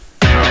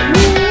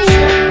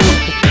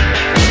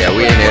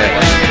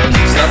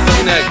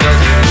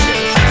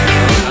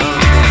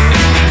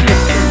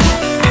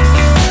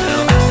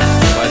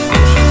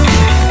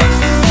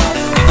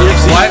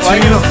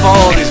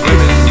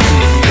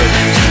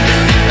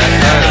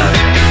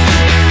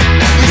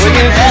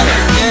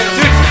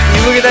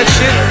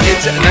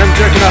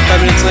coming out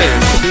 5 minutes later.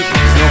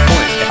 There's no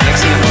point.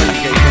 Next thing you know,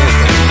 you get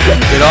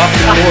canceled. Get off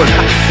the court.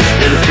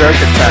 Get a shark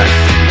attack.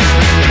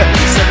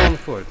 Step on the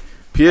court.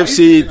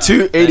 PFC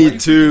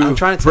 282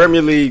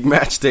 Premier League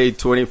Matchday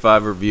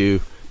 25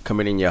 review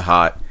coming in your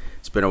hot.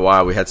 It's been a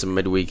while. We had some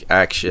midweek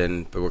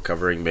action, but we're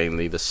covering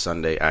mainly the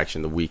Sunday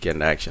action, the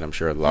weekend action. I'm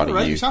sure a lot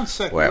of you sound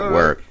sick. were at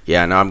work.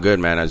 Yeah, no, I'm good,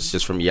 man. I was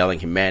just from yelling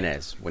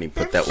Jimenez when he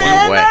put that one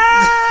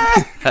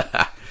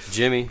away.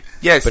 Jimmy.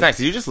 Yeah, it's nice.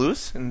 Did you just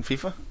lose in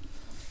FIFA?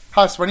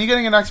 Huss, when are you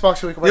getting an Xbox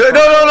so we can play? No,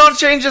 don't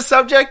change the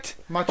subject.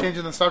 I'm not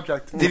changing the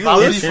subject. Did you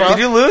lose? FIFA. Did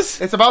you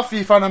lose? It's about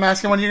FIFA, and I'm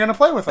asking when you're going to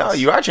play with us. No,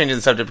 you are changing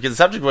the subject because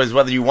the subject was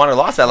whether you won or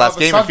lost that last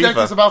game in The subject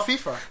FIFA. is about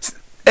FIFA.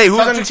 Hey, who's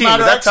on the team? Is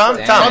that Tom?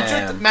 Expert. Tom.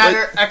 Subject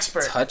matter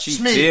expert.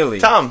 Touchy-feely.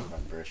 Tom,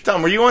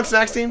 were you on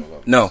Snacks team?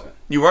 No.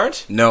 You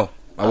weren't? No,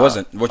 I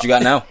wasn't. What you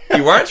got now?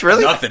 You weren't?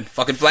 Really? Nothing.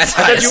 Fucking flat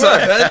I thought you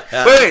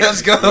were. Wait,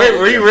 let's go. Wait,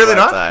 were you really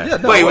not? Yeah,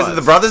 no, wait, was it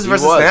the brothers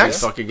versus Snacks?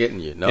 He's fucking getting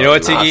you. No, You know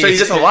what, Tiki? So you're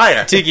just a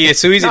liar. Tiki, it's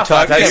so easy to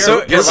talk.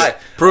 You're a liar.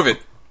 Prove it.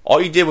 All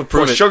you did was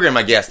pour sugar in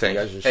my gas You tank.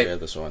 guys should Hey, share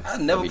this one. I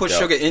never put That'd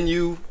sugar be dope. in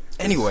you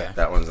anywhere.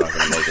 That one's not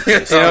going to make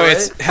it. You know,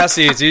 it's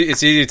Hussy. It's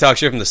easy to talk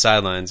shit from the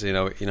sidelines. You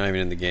know, you're not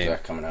even in the game.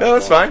 No,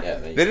 that's fine. Yeah,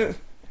 They didn't.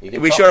 You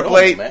can We talk showed up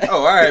normal, late. man. Oh,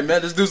 all right,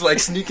 man. This dude's like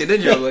sneaking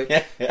in here. Like, all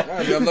right,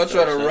 man, I'm not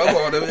trying to rub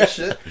on him and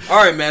shit. All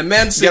right, man.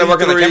 Man You City gotta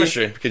work on the 3,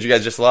 chemistry because you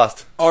guys just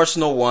lost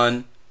Arsenal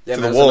 1. Yeah,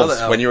 to man, the it's Wolves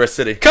another L. when you were a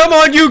City. Come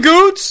on, you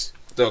goots!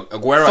 The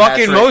Aguero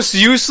Fucking hat-trick. most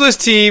useless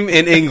team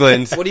in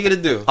England. What are you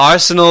gonna do?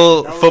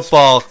 Arsenal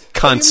football What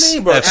cunts. do you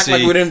mean, bro? Act FC.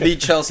 like we didn't beat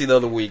Chelsea the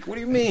other week. What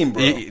do you mean,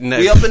 bro? No.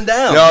 We up and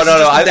down. No. This is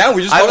just a down.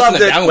 We just I call loved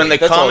this a it down when the week.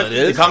 That's all it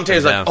is.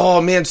 commentators like, Down.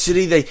 "Oh man,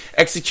 City, they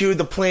executed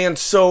the plan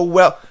so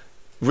well."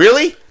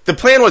 Really? The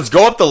plan was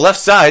go up the left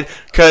side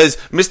because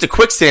Mr.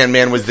 Quicksand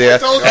Man was there.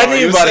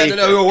 Anybody,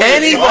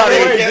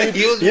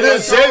 You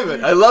didn't save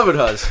it. I love it,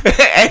 Huss.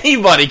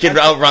 anybody can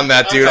outrun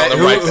that dude on the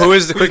right. Who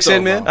is the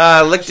quicksand man?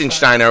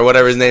 Liechtensteiner or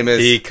whatever his name is.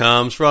 He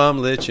comes from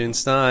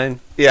Liechtenstein.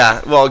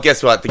 Yeah, well,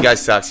 guess what? The guy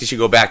sucks. He should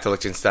go back to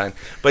Liechtenstein.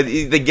 But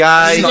the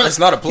guy... It's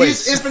not a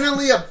place. He's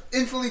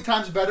infinitely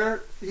times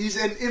better. He's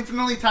an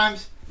infinitely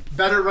times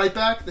better right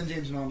back than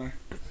James Milner.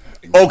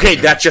 Okay,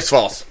 that's just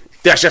false.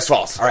 That's just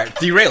false. All right,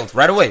 derailed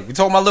right away. We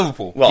talking about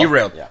Liverpool. Well,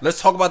 derailed. yeah.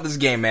 Let's talk about this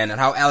game, man, and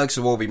how Alex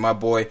Iwobi, my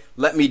boy,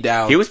 let me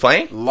down. He was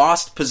playing?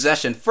 Lost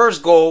possession.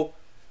 First goal.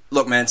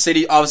 Look, man,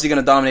 City obviously going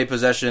to dominate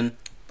possession,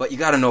 but you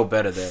got to know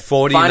better there.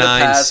 49 Find a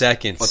pass,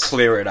 seconds. But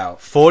clear it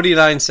out.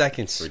 49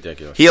 seconds.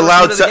 Ridiculous. He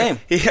allowed... First minute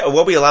of the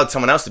Wobie allowed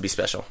someone else to be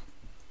special.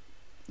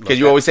 Because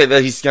you always say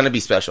that he's going to be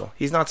special.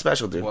 He's not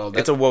special, dude. Well,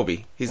 it's a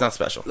Wobie. He's not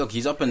special. Look,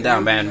 he's up and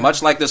down, man.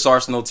 Much like this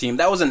Arsenal team,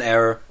 that was an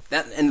error.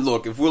 And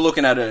look, if we're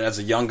looking at it as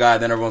a young guy,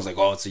 then everyone's like,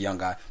 "Oh, it's a young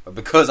guy." But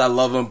because I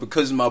love him,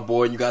 because he's my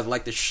boy, and you guys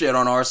like to shit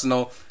on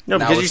Arsenal. No,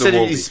 now because you it's said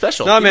Iwobi. he's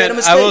special. No, made a man,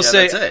 mistake. I will Yeah,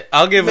 say, that's it.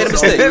 I'll give Made a him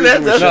mistake.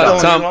 That's No,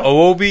 what Tom, I'm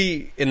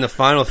Iwobi in the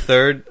final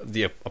third,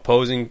 the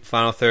opposing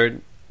final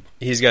third,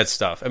 he's got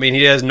stuff. I mean,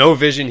 he has no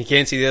vision. He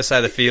can't see the other side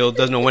of the field.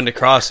 Doesn't know when to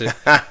cross it.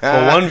 But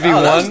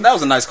 1v1... that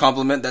was a nice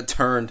compliment that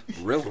turned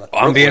real.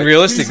 I'm being quick.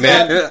 realistic,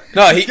 man.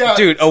 got- No,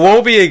 dude,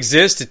 Iwobi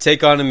exists to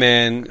take on a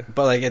man,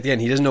 but like at the end,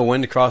 he doesn't know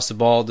when to cross the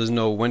ball, doesn't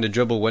know when to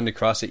dribble, when to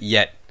cross it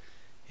yet.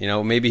 You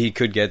know, maybe he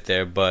could get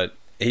there, but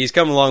he's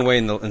come a long way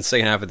in the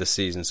second half of the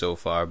season so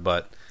far.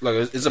 But Look,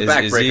 it's a Is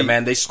backbreaker, he-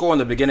 man. They score in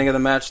the beginning of the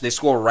match. They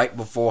score right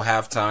before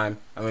halftime.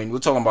 I mean, we're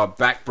talking about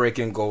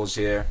backbreaking goals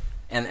here.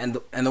 And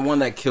the one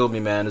that killed me,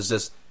 man, is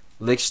just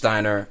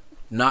Lichtsteiner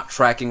not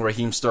tracking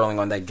Raheem Sterling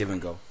on that give and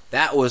go.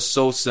 That was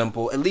so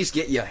simple. At least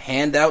get your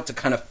hand out to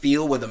kind of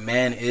feel where the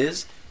man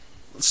is.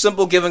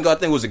 Simple give and go. I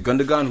think it was a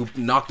Gundogan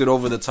who knocked it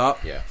over the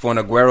top for an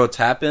Aguero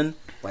tap in.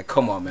 Like,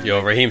 come on, man.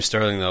 Raheem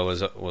Sterling though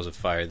was a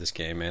fire this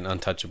game, man.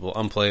 Untouchable,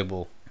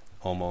 unplayable,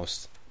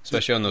 almost.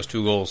 Especially on those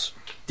 2 goals.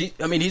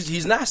 I mean,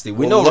 he's nasty. We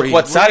Well, know look Raheem,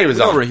 what side he was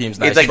we know on. Raheem's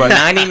nasty. It's like but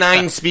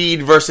 99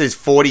 speed versus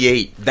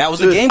 48. that was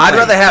the game plan. I'd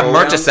rather have Go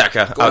around- Mertesacker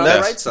go out around the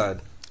there. right side.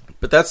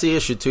 But that's the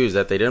issue, too, is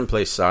that they didn't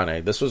play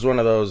Sane. This was one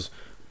of those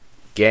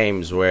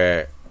games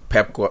where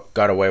Pep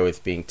got away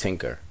with being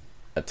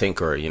a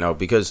tinkerer, you know,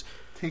 because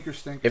Tinker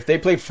stink. if they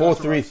played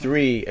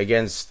 4-3-3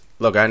 against...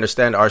 Look, I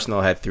understand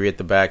Arsenal had 3 at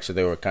the back, so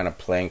they were kind of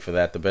playing for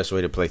that. The best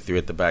way to play 3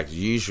 at the back is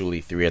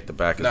usually 3 at the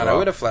back as No, well. we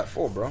had a flat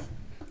 4, bro.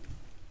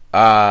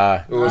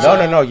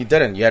 No, you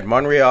didn't. You had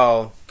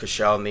Monreal,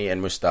 Koscielny,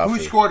 and Mustafi. Who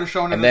scored is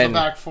shown And as a then-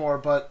 back 4,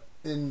 but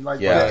in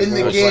Yeah, in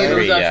the it was game, it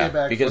 3, was actually a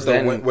back because 4.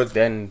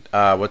 then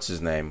what's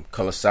his name?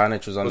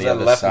 Kolasanic was on Was the that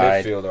other left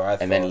side, midfielder, I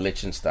and then thought?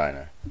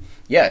 Liechtensteiner.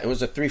 Yeah, it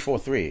was a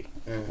 3-4-3,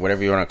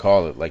 whatever you want to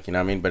call it. Like, you know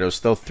what I mean? But it was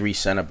still 3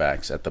 center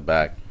backs at the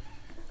back.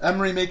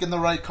 Emery making the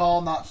right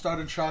call, not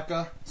starting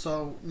Xhaka.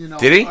 So, you know.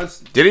 Did he?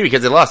 Did he?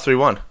 Because they lost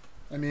 3-1.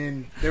 I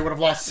mean, they would have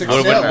lost 6-0.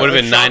 Would have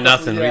been Like, 9-0. Xhaka-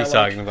 What are yeah, you like-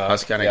 talking about?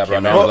 That's kind Yeah, of bro,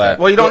 remember that.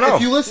 Well, you don't But know.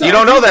 if you listen- You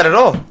don't know that at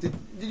all. Did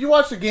you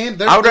watch the game?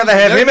 I would rather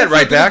have him at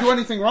right back. Didn't do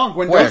anything wrong.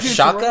 When Where, Doji-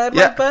 Xhaka at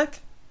Yeah. right back?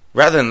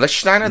 Rather than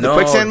Lichtsteiner, the No,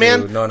 quicksand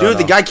man? dude, no, the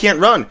no. guy can't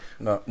run.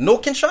 No. No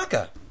Ken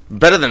Xhaka.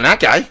 Better than that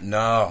guy.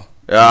 No.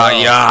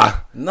 Yeah.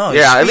 No,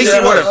 Yeah, at least he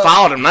would have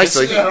followed him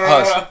nicely.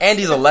 Huss.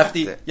 Andy's a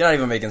lefty. You're not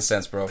even making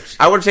sense, bro.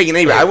 I would have taken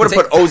anybody. I would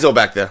have put Ozil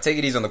back there. Take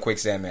it easy on the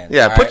quicksand, man.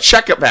 Yeah, All put right?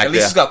 Check back At least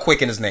there. he's got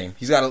quick in his name.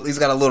 He's got a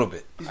little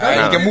bit. All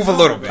right? He can move a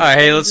little bit. All right,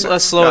 hey, let's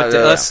slow it.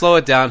 Let's slow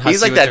it down.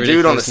 He's Hussy like with that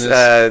dude on the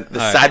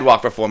ridiculousness.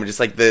 sidewalk performer, just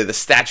like the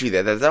statue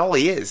there. That's all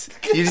he is.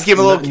 You just give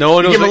him a little. No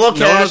one knows give him a little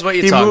no one cash, knows what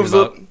you're he talking moves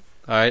about. Up.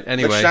 All right.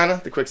 Anyway, China,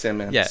 the quicksand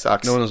man. yeah,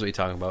 Sucks. no one knows what you're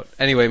talking about.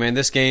 Anyway, man,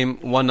 this game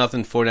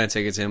 1-0, 49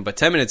 tickets in, but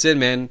 10 minutes in,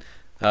 man,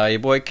 your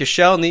boy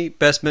Koscielny,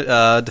 best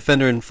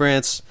defender in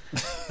France.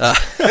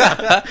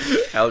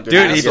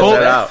 Dude, he pulled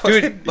out.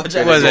 Dude, what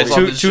was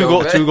it?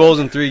 Two goals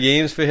in 3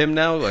 games for him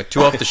now, like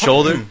 2 off the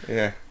shoulder.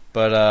 Yeah.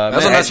 But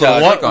That's what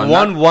I click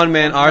on. one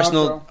man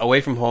Arsenal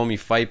away from home, you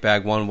fight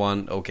back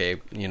 1-1. Okay,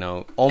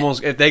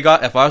 almost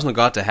if Arsenal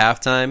got to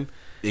halftime.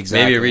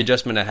 Exactly. Maybe a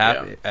readjustment at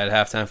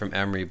halftime from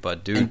Emery,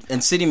 but dude,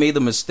 And City made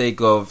the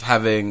mistake of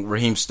having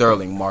Raheem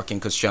Sterling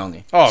marking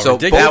Koscielny. oh, so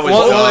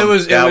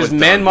ridiculous! It was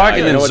man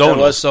marking and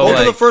zonal. So both of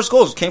the like, first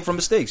goals came from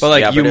mistakes. but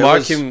like Yeah, you but it mark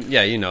was- him,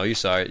 yeah, you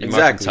saw it. You mark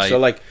him Exactly. tight. So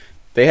like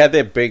they had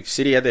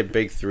City had their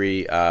big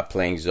 3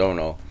 playing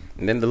zonal,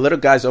 and then the little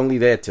guy's only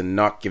there to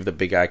not give the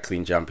big guy a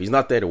clean jump. He's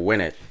not there to win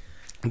it.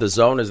 The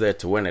zone is there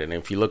to win it, and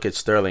if you look at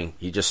Sterling,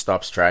 he just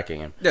stops tracking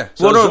him. yeah.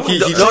 Well, no, he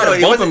no, tried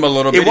to bump him a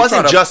little bit. It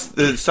wasn't just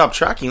the stop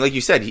tracking, like you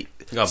said.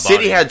 got City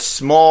bodied. had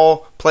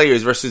small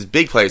players versus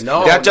big players.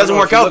 That doesn't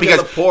work out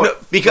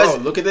because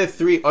look at their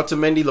 3: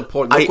 Otamendi,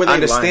 Laporte. I Look where they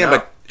understand, line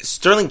up. but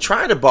Sterling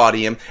tried to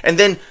body him, and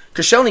then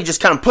Koscielny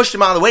just kind of pushed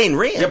him out of the way and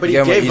ran. Yeah, but he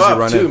Yeah, gave easy up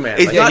run too, in. man.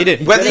 It's Like, not- he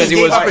did whether because he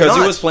he gave up or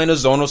was not. playing a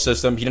zonal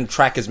system. He didn't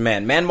track his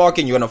man. Man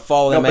marking, you're gonna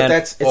follow the no, but man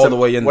that's all the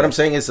way in. What there. I'm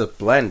saying is a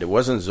blend. It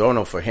wasn't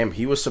zonal for him.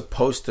 He was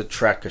supposed to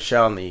track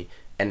Koscielny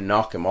and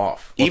knock him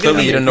off. Well,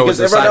 clearly he didn't know his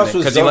because everyone else assignment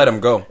was because he zone- let him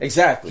go.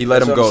 Exactly. He let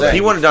That's him what go I'm there. saying.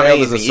 He wouldn't have done failed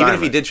his anything. Even if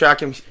he assignment. did track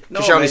him, No,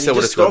 Koscielny man, still you would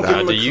have just scored don't give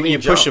him that. a you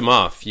clean push jump. him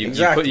off.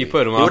 Exactly. You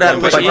put him He off. would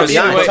have But pushed him either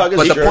behind. way- Tug his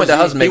But the point that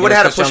Huss jersey. making would is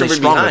have had to push him Koscielny's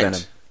from stronger behind.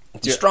 than him.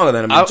 He's stronger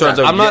than him in terms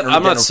of I'm getting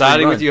not a free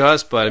siding run. with you,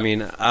 Huss, but I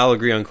mean, I'll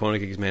agree on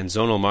Koenig's man.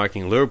 Zonal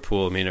marking,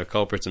 Liverpool, I mean, are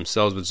culprits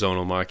themselves with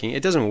zonal marking.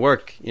 It doesn't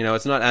work.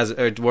 It's not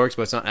it works,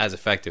 but it's not as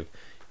effective.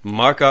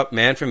 Mark up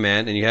man for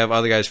man, and you have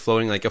other guys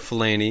floating like a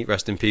Fellaini,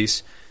 rest in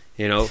peace.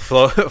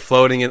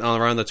 Floating it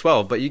around the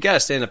 12. But you gotta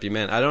stand up your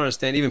man. I don't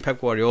understand. Even Pep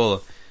Guardiola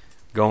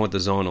going with the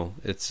zonal.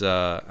 It's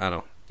I don't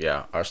know.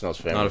 Yeah, Arsenal's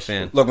fan. Not a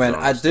fan. Look, man,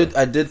 Zonal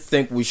I did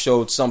think we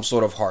showed some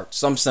sort of heart,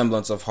 some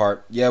semblance of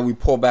heart. Yeah, we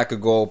pulled back a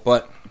goal,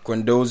 but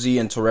Guendouzi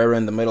and Torreira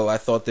in the middle, I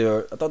thought they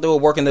were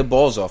working their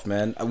balls off,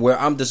 man. Where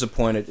I'm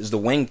disappointed is the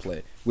wing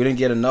play. We didn't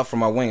get enough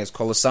from our wingers.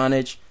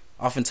 Kolasanic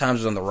oftentimes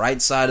was on the right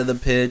side of the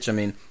pitch. I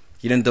mean,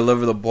 he didn't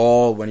deliver the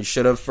ball when he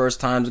should have first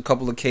times, a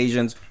couple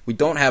occasions. We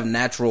don't have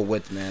natural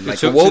width, man. Like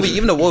Iwobi,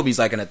 even Iwobi's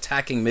like an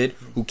attacking mid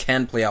who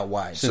can play out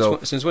wide.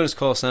 Since when is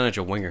Kolasanic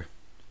a winger?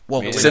 Well,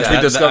 I mean, since we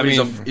discovered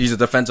I mean- he's a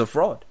defensive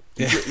fraud.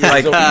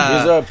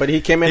 But he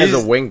came in as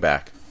a wing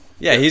back.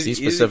 Yeah, He's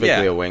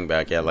specifically a wing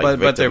back. Yeah, like but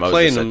Victor they're Moses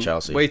playing at him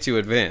Chelsea. way too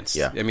advanced.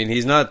 Yeah. I mean,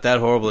 he's not that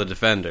horrible a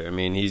defender. I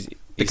mean, he's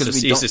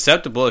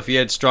susceptible. If he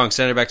had strong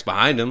center backs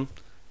behind him,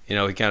 he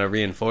kind of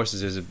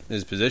reinforces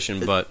his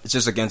position. But It's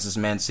just against this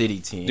Man City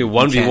team. dude,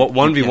 He can't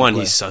 1v1,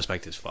 play. he's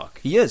suspect as fuck.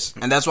 He is,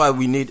 and that's why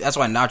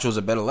Nacho's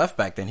a better left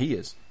back than he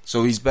is.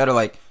 So he's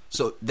better.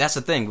 So that's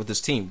the thing with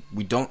this team.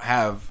 We don't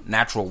have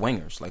natural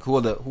wingers. Like who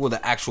are the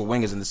actual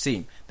wingers in the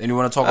team? Then you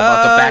want to talk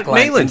about the backline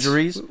Maitland's.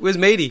 injuries. Where's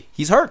Matey?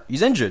 He's hurt.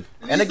 He's injured,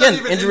 and He's again, not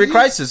even- injury he's-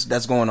 crisis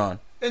that's going on.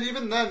 And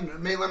even then,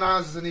 Maitland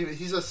isn't even.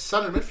 He's a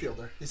center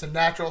midfielder. He's a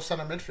natural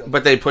center midfielder.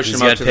 But they pushed He's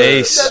him out got to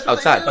pace. the That's what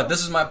they outside. do. But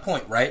this is my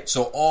point, right?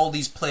 So all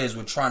these players,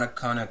 we're trying to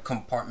kind of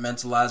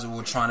compartmentalize it.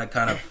 We're trying to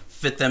kind of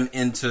fit them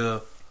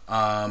into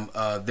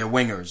their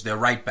wingers, their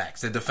right backs,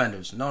 their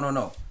defenders.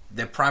 No.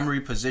 Their primary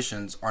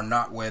positions are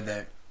not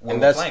where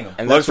we're playing them.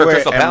 And Worked that's for where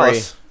Crystal Emery.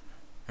 Palace.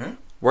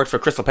 Worked for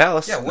Crystal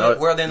Palace. Yeah,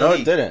 where are they in the No,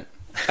 league? it didn't.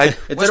 What's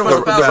The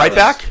Crystal Palace? right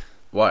back?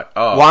 What?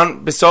 Oh,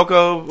 Juan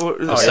Bissoko.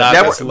 yeah. That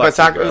That's worked- left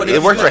Bissaka- back. it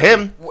worked for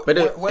him. but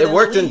it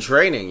worked in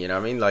training. You know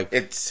what I mean? Like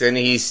And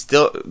he's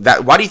still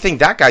that. Why do you think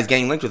that guy's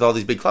getting linked with all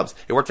these big clubs?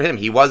 It worked for him.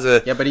 He was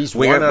a Yeah, but he's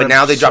winger, one but of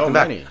now they so dropped him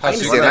back. many. I So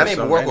understand that that. may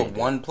So work many. with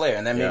one player,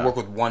 and that may Yeah. work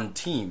with one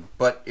team.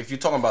 But if you're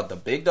talking about the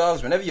big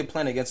dogs, whenever you're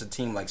playing against a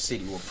team like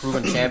City, who are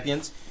proven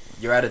champions,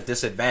 you're at a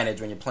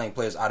disadvantage when you're playing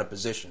players out of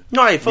position.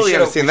 No, I fully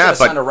understand that,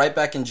 signed a but right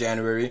back in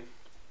January.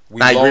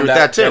 We I agree loaned with out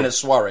that, too. Dennis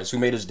Suarez, who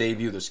made his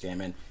debut this game,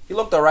 and he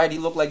looked all right. He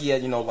looked like he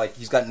had,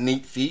 he's got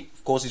neat feet.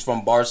 Of course, he's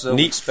from Barca. We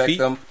Neat expect feet?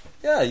 him.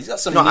 Yeah, he's got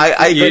some. no, neat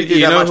I feet. agree with you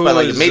You that know much. who But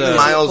like was, Maitland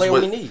he's the Miles, player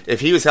we need.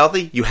 if he was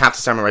healthy, you have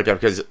to sign him right back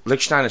because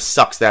Lichtsteiner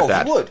sucks that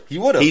bad. He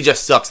would have. He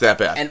just sucks that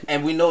bad.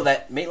 And we know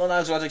that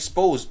Maitland-Niles was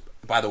exposed,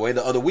 by the way,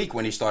 the other week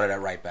when he started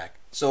at right back.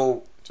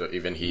 So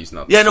even he's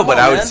not. Yeah, no, Come but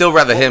on, I would man. still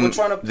rather We're him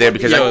trying to there plug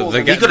because these Yo, holes the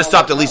and guy- he could have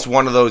stopped at least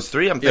one of those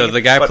three. I'm Yo,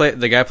 thinking.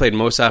 the guy played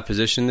most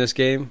opposition this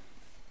game.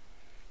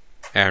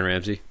 Aaron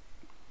Ramsey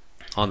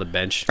on the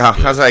bench. Oh,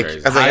 I was like,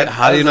 Crazy.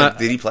 How do you not?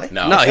 Did he play?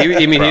 No, No, he Bro.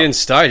 didn't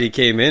start. He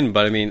came in,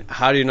 but I mean,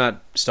 how do you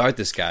not start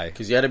this guy?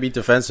 Because you had to be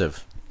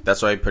defensive.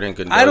 That's why he put in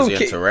I don't Guendouzi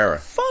and care. Torreira.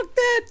 Fuck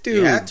that. had to.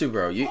 You had to,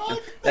 bro. He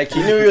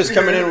knew he was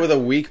coming in with a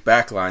weak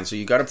back line, so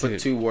you got to put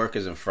two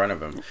workers in front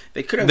of him.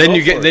 They couldn't. Then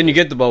you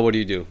get the ball. What do?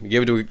 You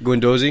give it to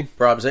Guendouzi?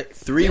 Bro,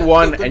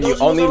 3-1, and you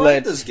only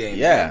led this game.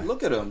 Yeah, man.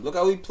 Look at him. Look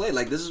how he played.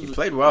 Like this is he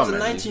played well. He's a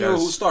 19-year-old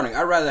who's starting.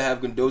 I'd rather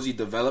have Guendouzi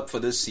develop for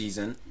this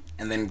season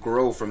and then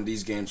grow from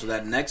these games, so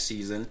that next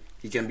season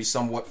he can be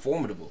somewhat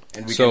formidable,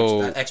 and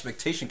that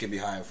expectation can be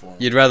higher for him.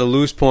 You'd rather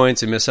lose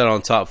points and miss out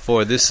on top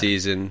 4 this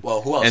season,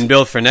 well, who else? And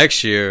build for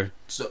next year,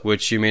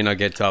 which you may not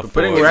get top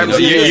 4.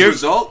 Your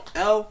result,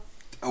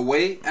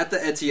 away at the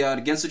Etihad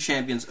against the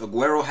champions,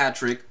 Aguero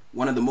hat-trick,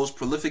 one of the most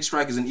prolific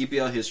strikers in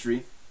EPL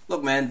history.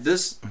 Look, man,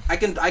 I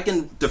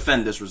can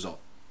defend this result.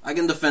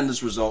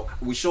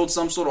 We showed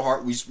some sort of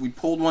heart. We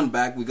pulled one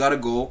back. We got a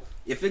goal.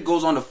 If it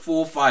goes on to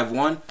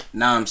 4-5-1,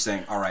 now I'm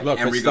saying, all right,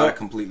 Emery got it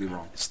completely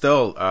wrong.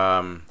 Still,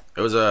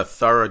 it was a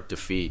thorough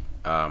defeat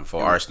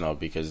for Arsenal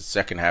because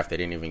second half they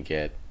didn't even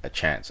get a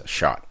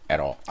shot at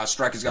all. Our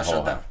strikers got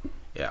shut down.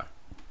 Yeah.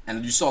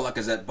 And you saw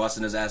Lacazette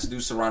busting his ass,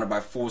 dude surrounded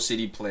by 4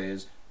 City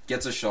players,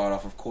 gets a shot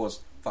off. Of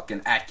course,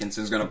 fucking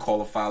Atkinson's going to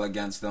call a foul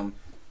against them.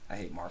 I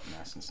hate Martin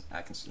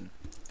Atkinson.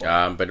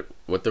 But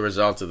with the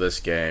result of this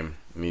game,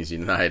 it means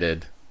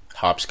United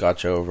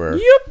hopscotch over.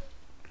 Yep.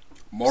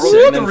 Moral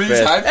victories,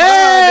 high five.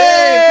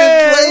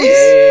 Hey, 5th place.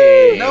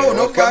 Hey, no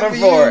we're coming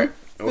for it.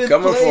 We're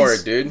coming for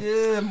it, dude.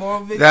 Yeah,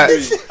 moral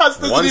victories.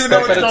 One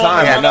step at a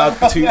time. Yeah,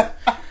 no, two.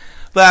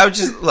 But I would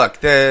just look.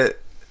 The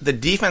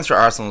defense for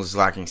Arsenal is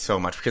lacking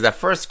so much because that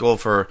first goal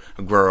for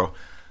Aguero,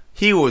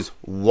 he was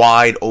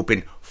wide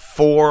open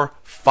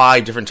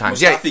 4-5 different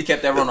times. Mustafi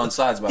kept everyone on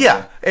sides.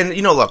 Yeah, and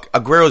look,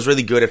 Aguero is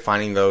really good at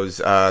finding those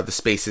the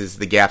spaces,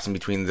 the gaps in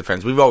between the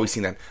defense. We've always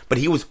seen that, but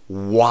he was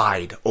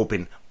wide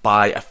open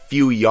by a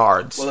few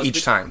yards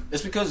each time.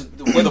 It's because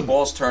where the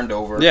ball's turned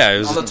over. Yeah, it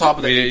was on the top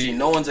of the 18.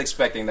 No one's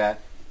expecting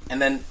that.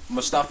 And then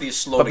Mustafi is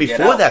slow to get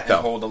out and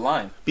hold the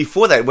line.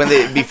 Before that,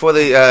 before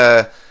they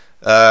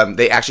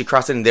actually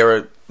crossed it, and there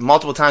were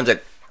multiple times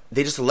that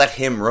they just let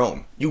him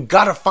roam. You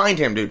gotta find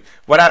him, dude.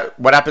 What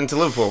happened to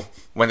Liverpool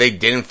when they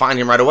didn't find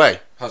him right away?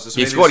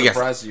 He scored against.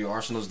 Surprise to you?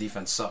 Arsenal's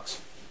defense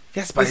sucks.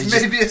 Yes, but this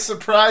may be a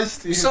surprise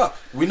to you. We suck.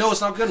 We know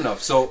it's not good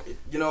enough. So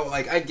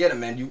I get it,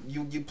 man.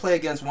 You play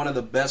against one of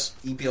the best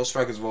EPL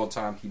strikers of all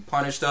time. He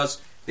punished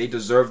us. They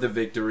deserve the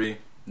victory.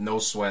 No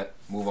sweat.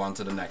 Move on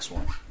to the next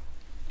one.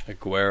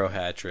 Aguero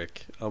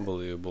hat-trick.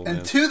 Unbelievable, and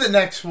man. To the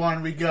next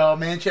one we go.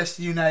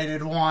 Manchester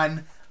United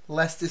 1,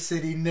 Leicester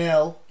City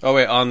 0. Oh,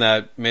 wait, on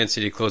that, Man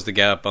City closed the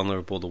gap on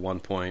Liverpool to 1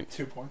 point.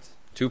 2 points.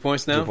 2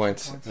 points now? 2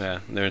 points. Yeah,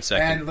 they're in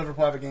second. And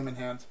Liverpool have a game in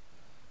hand.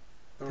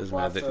 Doesn't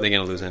matter. They're going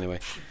to lose anyway.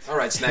 All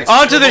right, snacks.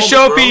 On to the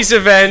showpiece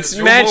events.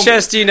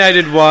 Manchester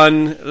United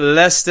 1,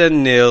 Leicester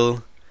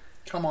 0.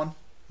 Come on.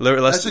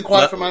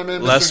 Quiet for my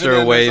man. Leicester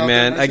away,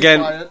 man.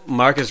 Again,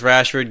 Marcus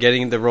Rashford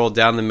getting the role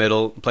down the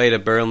middle. Played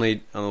at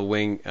Burnley on the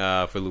wing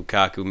for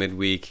Lukaku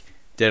midweek.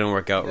 Didn't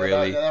work out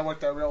really. That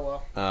worked out real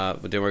well.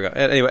 But didn't work out.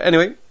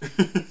 Anyway,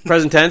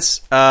 present tense.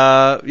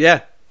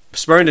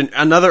 Spurned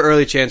another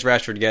early chance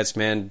Rashford gets,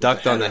 man.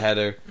 Ducked on the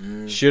header.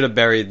 Should have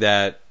buried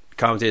that.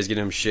 Commentators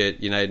giving him shit.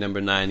 United number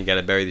 9. You got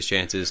to bury these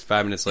chances.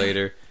 5 minutes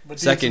later,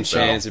 second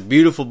chance. A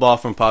beautiful ball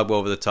from Pogba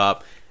over the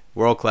top.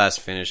 World class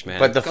finish, man.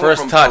 But the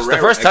first touch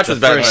was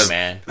better than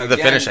man. The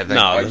finish, I think.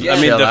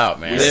 No,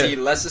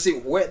 man. Let's see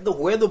where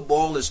the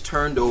ball is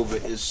turned over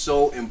is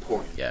so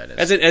important. Yeah, it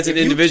is. As an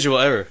individual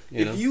error.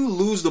 If you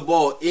lose the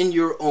ball in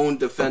your own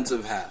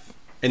defensive half,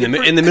 in the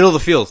middle of the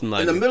field, in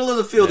the middle of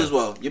the field as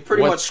well, you're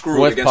pretty much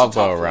screwed against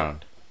the top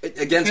around.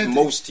 Against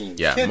most teams.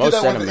 Yeah, you can't do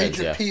that with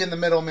Agent P in the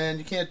middle, man.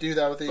 You can't do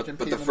that with Agent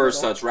P. But the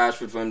first touch,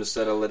 Rashford, for him to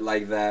settle it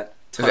like that.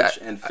 Touch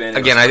and finish.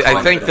 Again,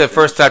 I think the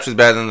first touch was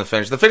better than the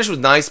finish. The finish was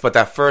nice, but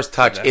that first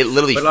touch, it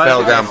literally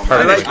fell down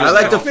perfectly. I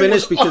like the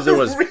finish because it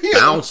was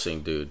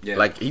bouncing, dude. Yeah.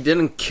 Like, he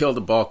didn't kill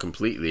the ball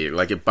completely.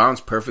 Like, it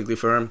bounced perfectly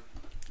for him.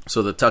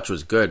 So the touch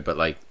was good, but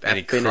like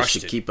that finish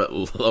to keep it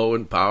low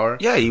in power.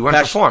 Yeah, he went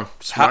for form.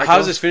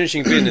 How's his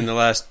finishing been in the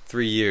last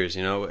 3 years,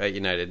 at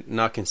United?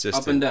 Not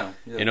consistent. Up and down.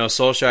 Yeah.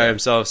 Solskjaer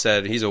himself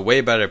said he's a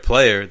way better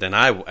player than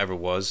I ever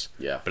was.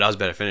 Yeah. But I was a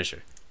better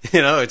finisher.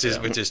 Which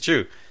is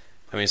true.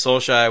 I mean,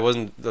 Solskjaer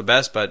wasn't the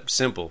best, but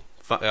simple.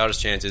 Out his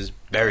chances,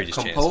 buried his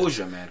chances.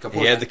 Composure, man.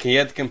 He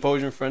had the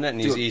composure in front of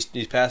net, and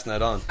he's passing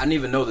that on. I didn't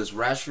even know this.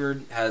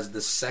 Rashford has the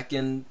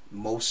second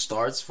most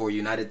starts for a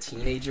United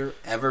teenager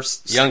ever.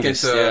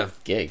 Youngest,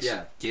 Giggs.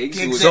 Yeah,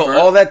 Giggs. So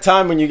all that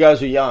time when you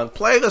guys were young,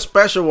 play the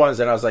special ones,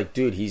 and I was like,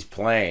 dude, he's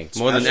playing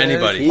more than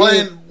anybody.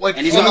 Playing like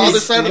and he's on the other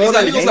side of the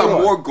field. He's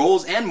got more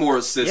goals and more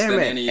assists than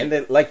any. And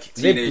then,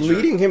 they're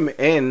leading him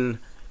in.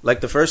 Like,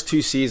 the first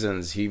 2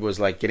 seasons, he was,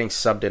 getting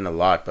subbed in a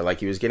lot. But,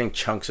 he was getting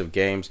chunks of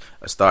games,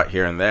 a start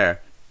here and there.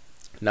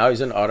 Now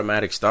he's an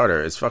automatic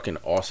starter. It's fucking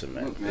awesome,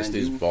 man. This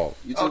dude's ball.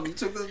 You took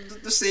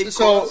the safe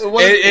call.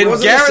 And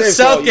Gareth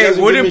Southgate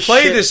wouldn't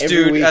play this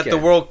dude at the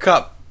World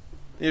Cup.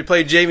 He'd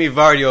play Jamie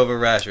Vardy over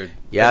Rashford.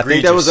 Yeah, I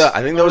think that was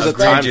a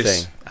time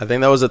thing. I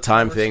think that was a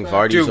time thing.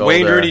 Vardy's Dude, older.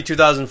 Wayne Rooney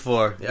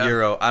 2004 Yeah.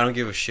 Euro. I don't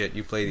give a shit.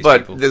 You play these But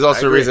people. there's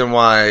also I a agree. reason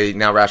why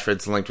now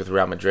Rashford's linked with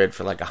Real Madrid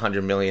for like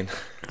 100 million.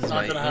 It's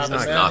not going to he's happen,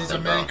 not man. He's a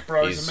Nothing, bro. mink,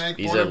 bro. He's a mink.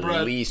 He's Born and at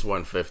bred. least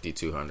 150,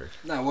 200.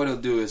 Nah, what he'll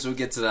do is he'll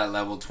get to that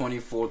level,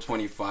 24,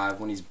 25,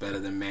 when he's better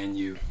than Man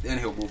U. Then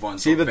he'll move on.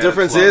 See, to the a better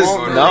difference club.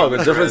 is No,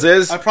 the difference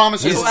is I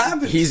promise you. That's what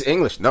happens. he's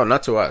English. No,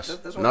 not to us.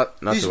 That's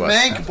what- Not He's to us.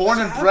 mank, born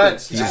and bred.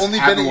 Happens. He's Just only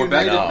been happened at with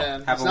United, Beckham. man.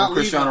 He's Happened not with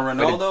Cristiano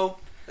leaving. Ronaldo.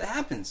 That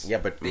happens. Yeah,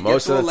 but They get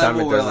most to of a the time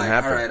level it where, doesn't like,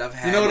 happen. All right, I've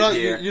had You know what it else-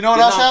 here. you know what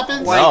You're else not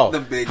happens? quite No. the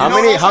big- How You know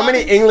many what else how many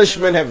happens?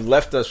 Englishmen have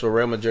left us for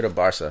Real Madrid or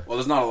Barca? Well,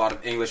 there's not a lot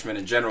of Englishmen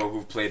in general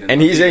who've played in. And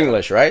La he's Liga.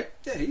 English, right?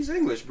 Yeah, he's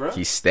English, bro.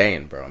 He's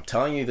staying, bro. I'm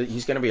telling you that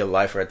he's going to be a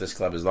lifer at this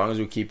club as long as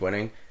we keep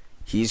winning.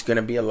 He's going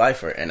to be a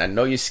lifer, and I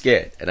know you're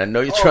scared, and I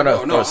know you're trying to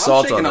throw I'm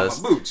salt shaking on out this.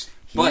 my boots.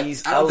 But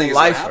He's I don't a think it's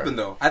gonna lifer. happen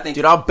though. I think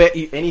Dude, I'll bet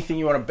you anything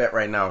you want to bet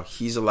right now.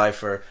 He's a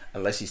lifer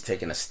unless he's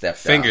taking a step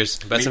down. Fingers.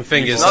 Bet some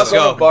fingers. Not Let's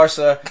going go. to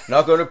Barca,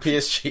 not going to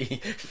PSG,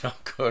 not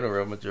going to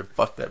Real Madrid.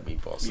 Fuck that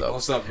meatball stuff.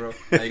 what's up, bro?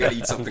 Now you gotta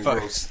eat something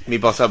gross.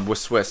 Meatball sub with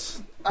Swiss.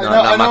 I No, know-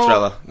 I not know-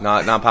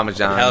 mozzarella. Not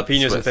Parmesan. Jalapenos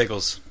Swiss. and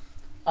pickles.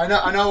 I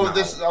know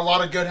there's a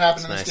lot of good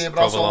happening in It's this nice. game,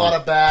 but also a Provolone. lot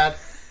of bad.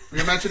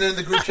 We mentioned it in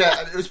the group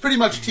chat. It was pretty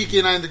much Tiki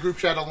and I in the group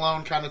chat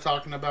alone kind of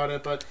talking about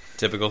it, but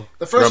Typical.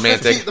 the first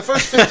Romantic.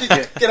 15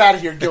 get out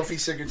of here, Gylfi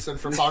Sigurdsson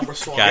from Pogba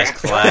Swap. Guys,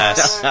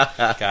 class.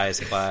 Guys,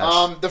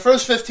 class. The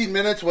first 15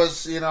 minutes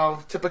was,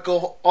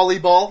 typical Ollie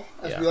ball,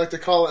 as Yeah. we like to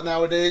call it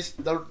nowadays.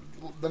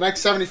 The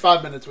next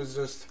 75 minutes was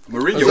just...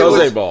 Mourinho It was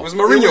Jose ball. It was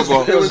Mourinho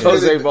ball. It was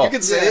Jose really- ball. You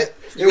could say it.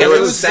 It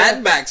was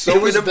sad back. So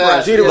It was the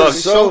bad. pressure. Dude, it Look,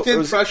 was so- soaked it in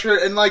was- pressure.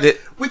 And,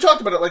 we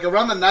talked about it.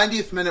 Around the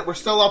 90th minute, we're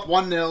still up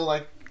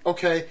 1-0.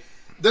 Okay.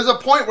 There's a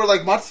point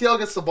where, Martial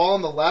gets the ball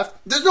on the left.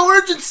 There's no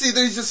urgency.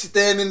 He's just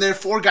standing there.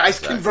 4 guys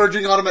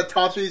converging on him at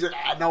top speed. He's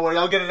like, no worry,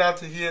 I'll get it out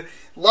to here.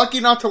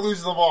 Lucky not to lose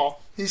the ball.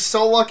 He's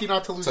so lucky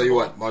not to lose Tell the you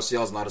ball. what,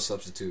 Martial's not a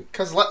substitute.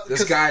 Because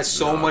This guy's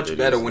so much dude,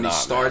 better he's when he not,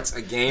 starts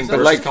a game He's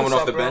versus not coming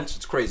off the 100%, bro. bench.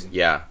 It's crazy.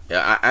 Yeah,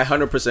 I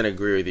 100%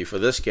 agree with you. For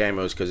this game,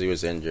 it was because he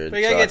was injured.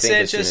 We gotta so I get think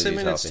as soon Sanchez as some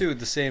he's minutes healthy- too at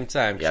the same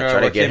time. Yeah, Trevor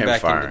try to get came him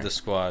back firing into the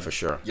squad for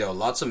sure. Yo,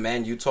 lots of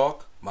Man U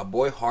talk. My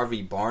boy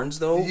Harvey Barnes,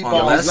 though, He on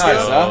balls Leicester.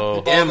 nice, huh?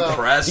 Oh.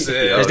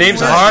 Impressive. His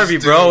name's What Harvey,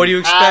 is bro. this What do you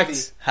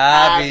expect?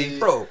 Harvey. Harvey.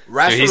 Bro, Dude,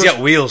 Rashford, he's got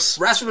wheels.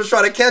 Rashford was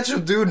trying to catch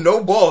him, dude.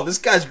 No ball. This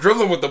guy's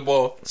dribbling with the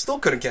ball. Still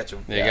couldn't catch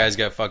him. Yeah, guy's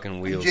got fucking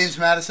wheels. James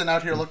Madison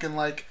out here looking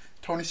like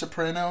Tony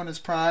Soprano in his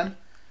prime.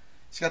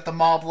 He's got the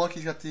mob look.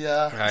 He's got the...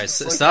 All right,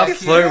 slick stop back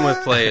flirting here.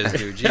 with players,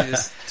 dude.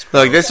 Jesus.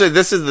 Look, this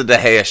is the De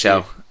Gea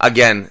show.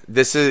 Again,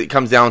 it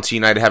comes down to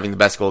United having the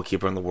best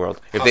goalkeeper in the world.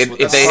 If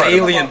they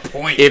alien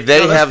point. if they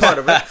No, that's have part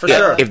of it, for yeah,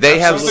 sure. if they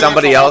have Absolutely.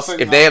 somebody else, If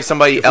if they have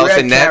somebody If we else had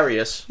in net,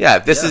 Karius,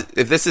 yeah.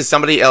 If this is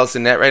somebody else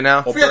in net right now,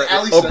 If we had or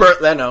Alisson.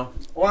 Bert Leno,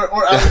 Or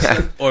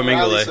Alisson. Or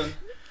Mingele. Alisson's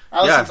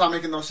Yeah. not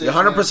making those saves.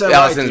 you're 100% man.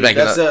 right. Alisson's dude. making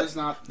That's that. the- He's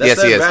not. that's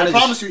Yes, the he is. I advantage.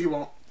 promise you he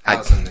won't.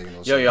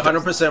 Yo, you're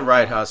 100%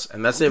 right, Huss,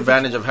 and that's the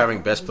advantage of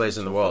having best players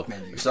in the world.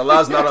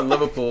 Salah's not on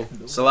Liverpool.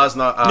 Salah's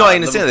not. No, I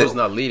understand Liverpool's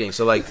that. not leading.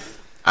 So, I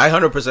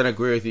 100%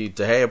 agree with you.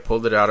 De Gea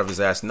pulled it out of his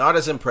ass. Not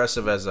as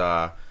impressive as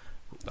what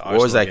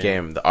was that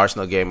game? The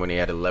Arsenal game when he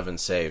had 11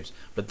 saves.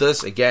 But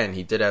this again,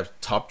 he did have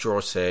top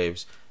drawer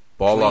saves,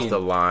 ball Clean. off the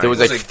line. there was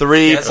Was like it-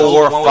 3, That's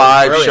 4, the one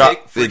 5 where the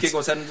shots. Free kick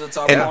was heading to the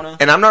top corner.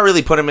 And I'm not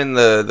really putting him in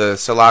the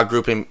Salah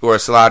grouping or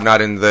Salah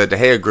not in the De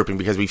Gea grouping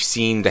because we've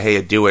seen De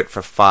Gea do it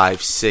for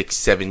 5, 6,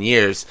 7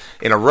 years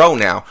in a row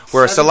now.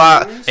 Where 7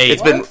 Salah, years?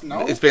 it's What? been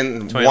No. it's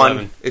been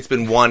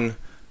 2011.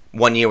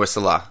 one year with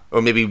Salah,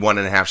 or maybe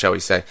 1.5, shall we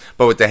say?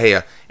 But with De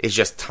Gea, it's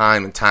just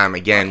time and time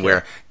again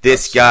where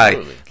this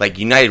Absolutely. guy,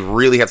 United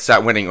really have to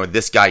start winning, or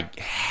this guy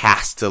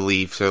has to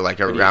leave to a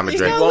Real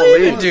Madrid. He won't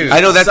leave, dude. I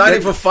know that's signing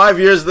for 5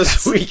 years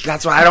this week.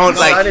 That's why I don't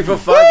Signing like. for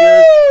 5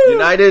 years.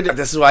 United.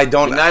 This is why I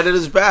don't. United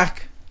is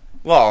back.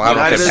 Well, I don't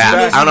know if United they're is back.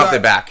 back. I don't know if they're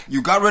back.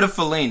 You got rid of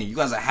Fellaini. You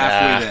guys are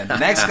halfway there.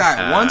 Next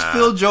guy, once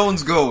Phil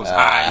Jones goes,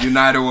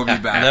 United will be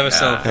back. Never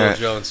sell Phil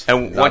Jones.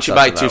 And Not once you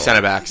buy touching 2 that center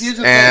one. backs Here's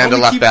the and thing.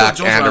 a left Keep Phil back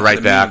Jones and a around right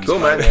for the back. memes, Cool,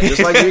 man.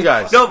 Just like you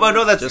guys. No, but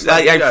no, that's Just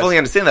like you I guys. fully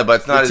understand that,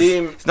 but it's not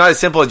team- it's not as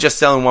simple as just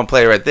selling one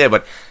player right there.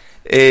 But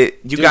you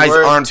guys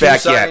we're aren't 2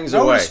 back yet. signings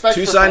No away. respect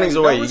 2 for signings Fellaini.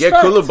 away. No You get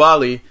respect.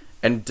 Koulibaly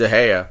and De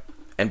Gea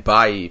and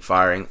Bailly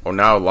firing, or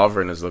now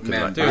Lovren is looking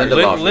Man, like Dude,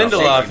 Lindelof.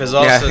 Lindelof is Yeah,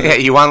 also. yeah,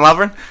 you want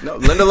Lovren? No,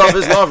 Lindelof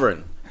is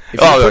Lovren. If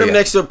you Oh, put him yeah.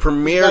 next to a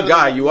premier Better than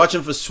guy, Lovren. you watch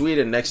him for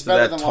Sweden next to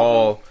Better that than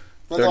tall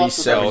Lindelof is better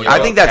 37 than year I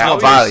old think that's guy.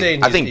 more How are you Bailly.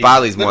 saying I he's think the-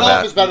 Bailey's more Lindelof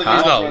that. is better than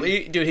No,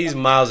 Lovren. dude, he's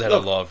miles ahead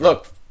of Love.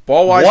 Look,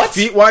 ball wise, What?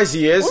 feet wise,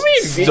 he is.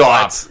 Feet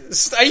wise,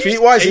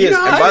 he is.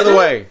 And by the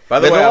way,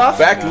 Lindelof? I've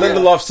backed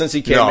Lindelof since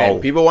he came No. in.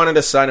 People wanted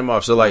to sign him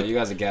off, so You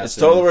guys are gassed. it's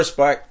total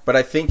respect. But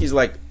I think he's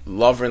like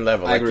Lovren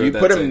level. I Like agree you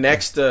with put that him take.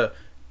 next to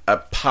a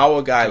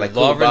power guy like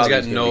Lovren's Koulibaly's got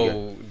gonna be no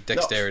good.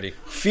 dexterity.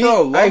 Feet.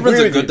 Bro, I agree Lovren's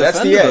a with you. good That's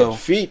the defender, edge. though.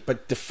 Feet,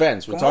 but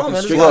defense. We're Come on, talking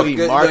man. strictly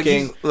Look,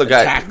 marking, look,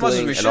 guys,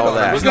 tackling, we should and all on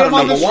him. that. He's Look at him on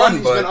number this one, run.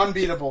 He's but- been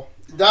unbeatable.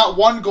 That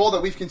one goal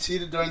that we've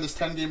conceded during this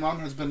 10-game run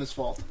has been his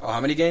fault. Oh, how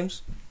many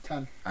games?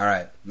 10. All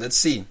right, let's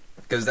see.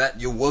 because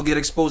that you will get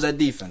exposed at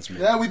defense,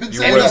 man. Yeah, we've been You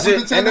saying will. that. We've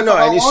been saying that for and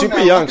how he's long super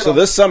now? young. Look So at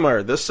this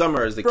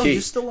summer is the Bro, key.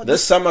 you still want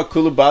This summer,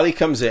 Koulibaly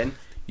comes in.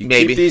 You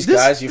Maybe. keep these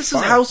guys. You This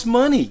fine. is house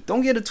money.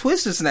 Don't get it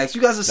twisted, Snacks.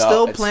 You guys are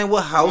still it's- playing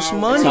with house No,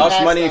 money. It's house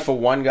Past money that. for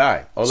one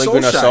guy. Ole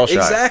Gunnar Solskjaer, Solskjaer.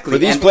 exactly. For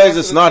these And- players,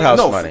 it's not house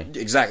No, money.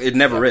 Exactly. It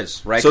never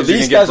is, right? So 'Cause you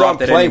these can get guys aren't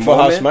dropped at playing any for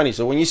house moment. money.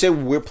 So when you say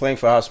we're playing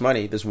for house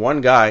money, there's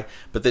one guy,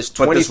 but there's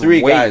But this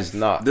 23 wave- guys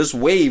not. This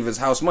wave is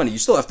house money. You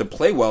still have to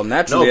play well No,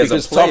 naturally as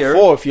because a player.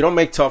 top four, if you don't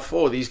make top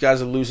four, these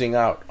guys are losing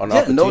out on Yeah,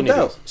 no opportunities.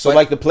 doubt. So But-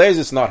 like the players,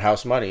 it's not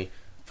house money.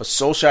 For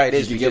Solskjaer, it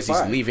is He could because get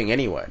he's fired. leaving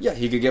anyway. Yeah,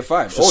 he could get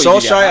fired. For Or he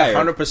could get Solskjaer, hired.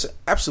 100%.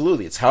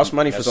 Absolutely. It's house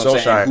money That's for what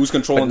I'm saying. Solskjaer. Who's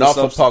controlling but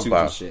the not for substitutes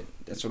Pogba. and shit?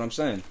 That's what I'm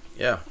saying.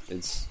 Yeah.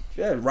 It's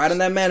riding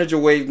that manager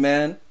wave,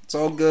 man. It's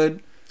all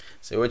good.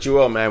 Say what you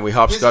will, man. We This is the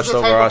hopscotched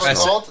over type of Arsenal.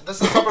 result. This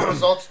is the type of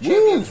results Woo,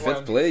 champions fifth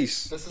win.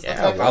 place. This is Yeah,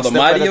 the type one How the of step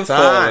mighty at a have time.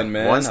 fallen,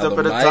 man. One How step the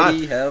at a mighty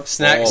time. have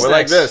Snacks. We're fallen.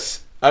 like this.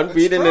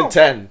 Unbeaten true. in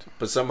 10,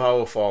 but somehow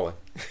we're falling.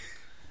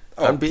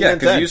 Oh, Unbeaten yeah, in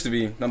because 10. you used to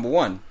be number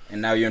one,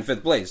 and now you're in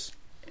fifth place.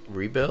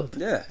 Rebuild.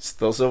 Yeah.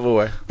 Still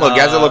silverware. Look,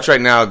 as it looks right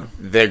now,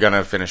 they're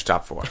gonna finish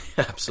top four.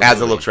 Absolutely.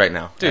 As it looks right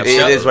now, Dude,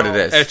 it is what it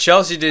If is.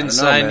 Chelsea didn't I don't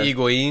know, sign man.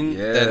 Higuain,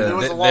 Yeah. then There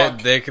was a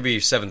lock. they could be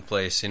seventh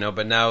place,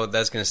 But now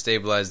that's going to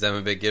stabilize them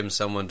a bit, give them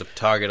someone to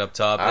target up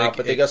top.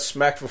 But they got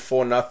smacked for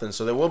 4-0,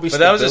 so there will be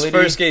But that was stability.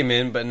 his first game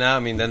in. But now,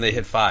 then they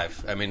hit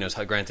 5.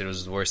 Granted, it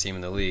was the worst team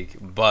in the league,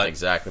 but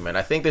Exactly, man.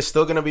 I think they're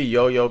still going to be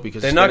yo-yo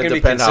because they're it's not going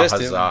going to to be depend how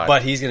consistent. Hazard.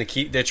 But he's going to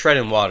keep. They're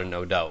treading water,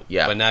 no doubt.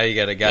 Yeah. But now you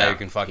got a guy Yeah. who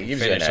can fucking He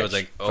gives you finish. an So it's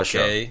edge, like, for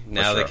sure. okay, For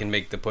now they sure. can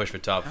make the push for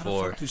top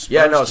 4.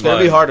 Yeah, no, it's going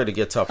to be But- harder to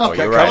get top 4.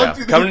 Okay, You're come right.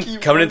 on. Al.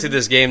 Coming into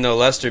this game though,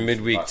 Leicester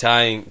midweek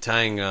tying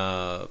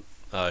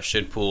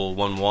shit pool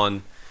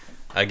 1-1.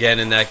 Again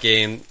in that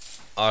game,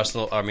 Leicester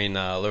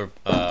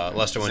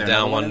went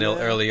down 1-0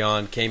 early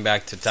on, came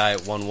back to tie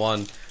it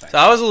 1-1. So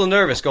I was a little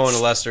nervous going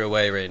to Leicester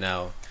away right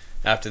now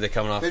after they're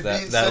coming off They that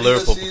beat City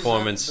Liverpool this season.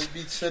 performance. They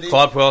beat City.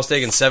 Claude Puel's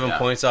taking 7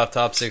 points off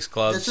top 6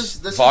 clubs.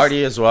 This Vardy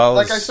is, as well.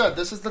 like I said,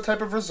 this is the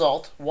type of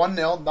result.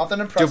 1-0, nothing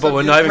impressive. Dude, but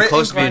we're It's not even written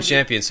close to being grind.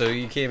 champions, so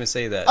you can't even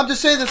say that. I'm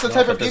just saying that's the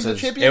type of but game this the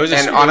is- champions It was a- win.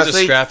 And it was a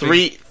honestly,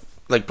 scrappy-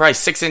 probably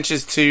 6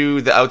 inches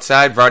to the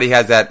outside. Vardy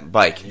has that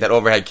bike, that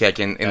overhead kick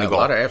in Yeah, the a goal.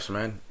 lot of Fs,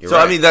 man. You're So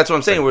right. I mean, that's what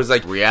I'm saying. Was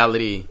like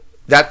reality.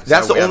 that's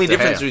how the we only have to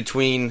difference have.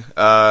 between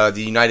the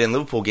United and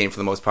Liverpool game for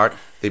the most part.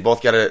 They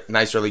both got a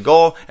nice early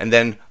goal, and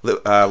then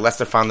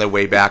Leicester found their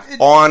way back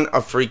on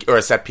a freak or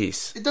a set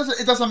piece. It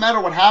doesn't matter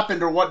what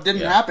happened or what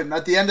didn't Yeah. happen.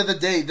 At the end of the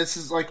day, this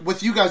is like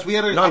with you guys. We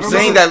had a. No, I I'm don't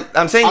saying know- that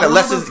I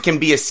Leicester remember- can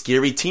be a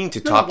scary team to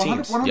No, top 100%,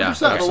 teams. 100%. Yeah, But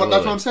that's absolutely.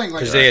 what I'm saying.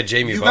 Like, 'Cause they had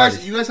Jamie you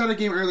Vardy. guys had a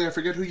game earlier. I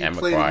forget who you And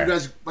played. Maguire. You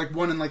guys like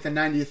won in like the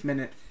 90th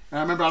minute. And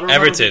I remember. I don't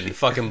Everton, remember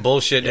fucking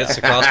bullshit, hits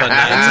the crossbar.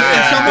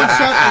 and someone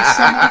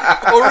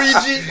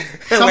said,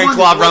 And when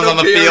Klopp runs on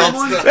the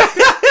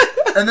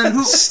field. and then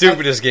who?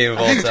 Stupidest game of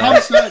all I think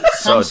time.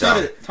 Tom said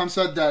dumb. it. Tom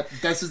said that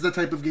this is the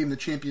type of game the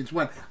champions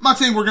win. I'm not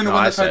saying we're going to No,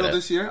 win I the said title it.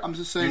 this year. I'm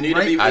just saying. You need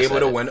right? to be I able said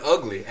to it. win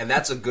ugly, and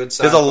that's a good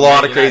sign. There's a for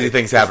lot Man of crazy United.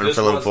 things happening This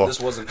for Liverpool. This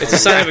wasn't. It's a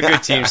sign of a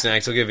good team,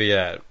 Snacks. I'll give you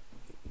that.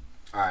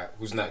 All right,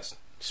 who's next?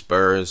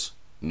 Spurs,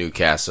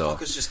 Newcastle.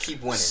 Fuckers just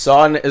keep winning.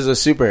 Son is a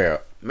superhero.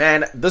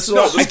 Man, this is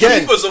No, what, this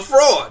again, keeper's a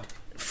fraud.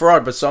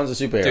 fraud, but Son's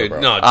a superhero, Dude, bro.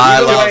 no, dude. I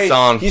Either love way,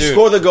 Son. He Dude,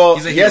 scored the goal.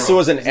 He's a Yes, hero. it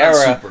was an He's not error.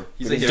 super.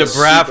 He's but a he's hero.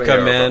 Dubravka,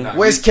 superhero, man. bro.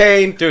 Where's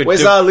Kane? Dude,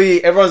 Where's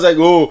Ali? Everyone's like,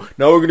 oh,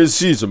 now we're going to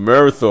see it's a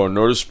marathon,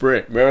 not a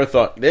sprint.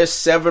 Marathon. There's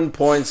 7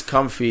 points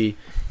comfy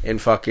in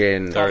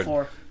fucking Third.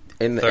 Four.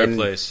 in Third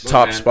place.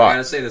 top Man, I spot.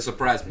 gotta say, that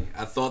surprised me.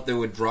 I thought they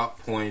would drop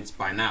points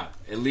by now.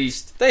 At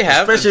least They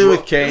have. Especially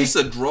with Kane. At least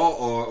a draw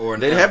or an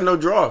They L. have no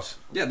draws.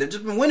 Yeah, they've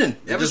just been winning.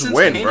 Ever just since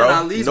win, Kane bro. and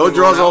Ali's No been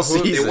draws going all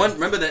out. They season. won.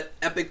 Remember that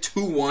epic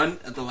 2-1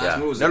 at the last Yeah.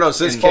 move? No,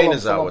 since And- Kane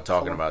is out, Fulham. we're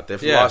talking about.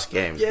 They've Yeah. lost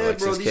games. Yeah, but like,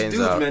 bro, since these Kane's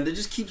dudes, out. man, they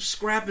just keep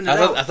scrapping it I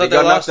out. thought They they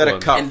got lost knocked out of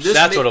one. cup. And this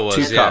That's make- what it was.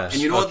 2 Yeah. cups.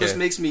 And you know what Okay. this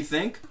makes me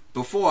think?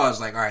 Before I was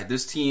like, all right,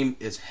 this team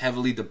is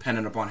heavily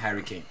dependent upon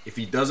Harry Kane. If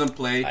he doesn't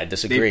play, I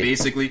disagree. They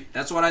basically,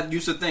 that's what I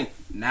used to think.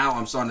 Now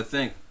I'm starting to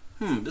think,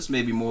 this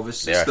may be more of a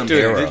system.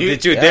 Dude, here.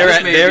 Dude, Yeah. they're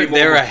This may be more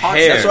they're of a a punch.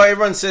 hair. That's why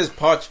everyone says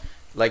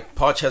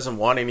Poch hasn't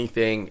won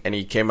anything, and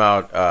he came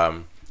out,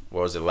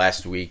 what was it,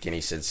 last week, and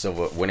he said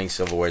winning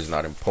silverware is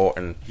not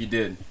important. He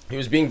did. He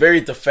was being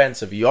very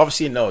defensive. You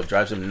obviously know it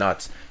drives him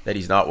nuts that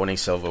he's not winning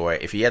silverware.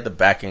 If he had the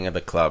backing of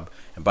the club,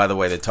 and by the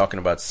way, they're talking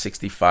about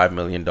 $65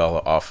 million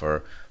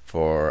offer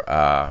for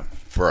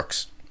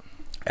Brooks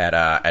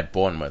at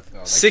Bournemouth.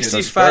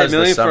 $65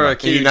 million for a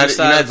kid who just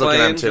started United's looking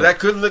at him playing. too. That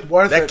could look.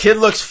 Worth That it. kid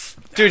looks.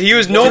 Dude, he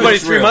was nobody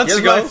 3 months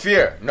Here's my ago.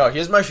 fear. No,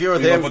 here's my fear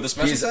with You him. gonna put the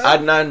special He's sauce?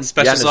 Adnan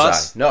Special Januzaj.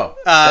 sauce? No,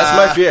 that's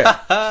my fear.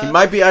 He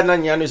might be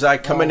Adnan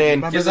Januzaj coming in.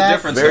 remember Here's that? the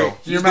difference, Very- though.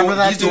 Do you remember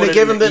that? He's Dude, doing They it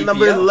gave in him the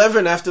number EPL.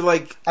 11 after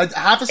like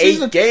Half a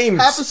season. 8 games.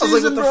 Half a I was season,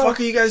 like, what the bro. fuck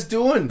are you guys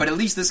doing? But at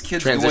least this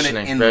kid's doing it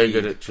Transitioning. in Very the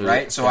good league, at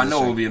right? So I know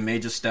it transitioning. will be a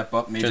major step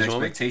up, major Transitioning.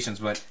 expectations.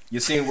 But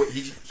you're seeing what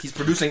he's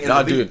producing in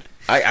No, the league. dude,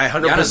 I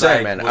 100%,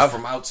 Januzaj man. was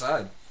from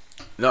outside.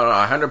 No,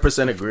 I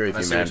 100% agree with I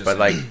you, see man. what you're But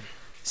like,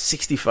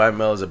 65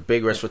 mil is a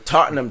big risk for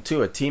Tottenham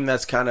too. A team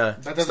that's kind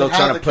of That doesn't still have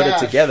trying the to put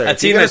cash. it together. A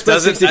If you're team gonna that spend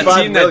doesn't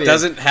 65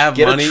 million, have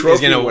get a money is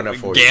trophy going winner to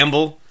for you.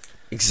 gamble.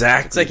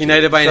 Exactly. It's like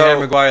United buying Harry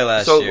Maguire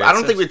last year. I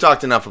don't think we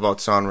talked enough about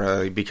Son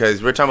really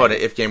because we're talking about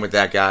an if game with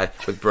that guy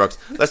with Brooks.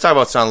 Let's talk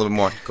about Son a little bit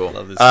more. Cool.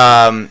 Love this.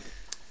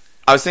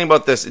 I was thinking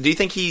about this. Do you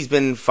think he's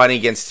been fighting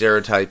against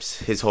stereotypes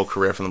his whole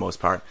career for the most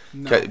part?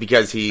 No.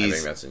 Because I he's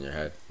think that's in your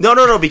head.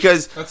 no.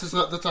 Because That's a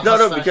no, Huss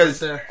fact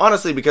because right there.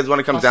 honestly, because when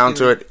it comes down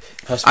to it,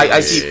 Huss I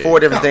feelings. see four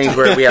different things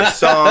where we have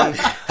Son,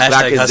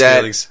 Hashtag Huss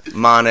feelings.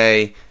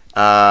 Lacazette,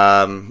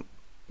 Mane.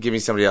 Give me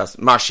somebody else.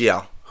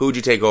 Martial. Who would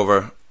you take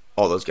over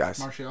all those guys?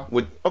 Martial.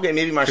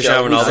 Maybe Martial.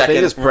 Cristiano Who's Ronaldo. I think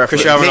second? it's preference.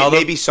 Cristiano Ronaldo.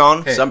 Maybe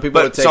Son. Hey, Some people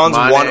But would take Son's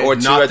Mane. one or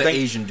two. Not I the think.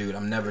 Asian dude.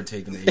 I'm never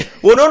taking the Asian.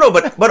 Well, no,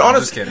 but just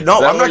honestly, kidding. no, Is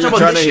that I'm not what you're talking about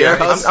trying this to year.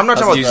 hear? I'm not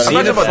talking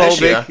about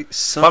this year.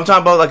 Xenophobic. I'm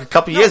talking about like a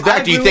couple years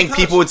back. Do you agree think with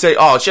people Huss. would say,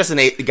 "Oh, it's just a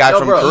guy No,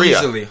 from bro, Korea"?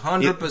 Easily,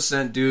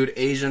 100%, dude.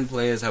 Asian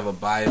players have a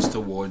bias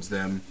towards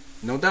them,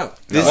 no doubt.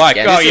 Why?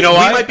 against Oh, you know we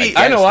what? might be-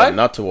 I know Against why. them,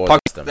 not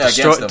towards them. Yeah,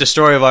 against them.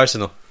 Destroy of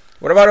Arsenal.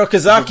 What about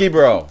Okazaki,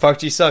 bro? Park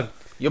Ji-sung.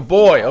 Your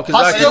boy, Okazaki,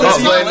 Huss best feelings.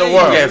 player in the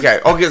world.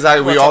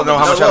 Okay. We all know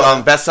how much I love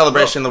him. Best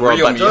celebration in the world.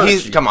 Real But Miyachi.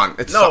 he's come on.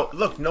 It's No,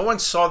 look, no one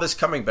saw this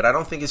coming, but I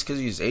don't think it's because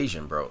he's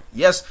Asian, bro.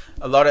 Yes,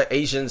 a lot of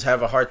Asians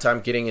have a hard time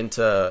getting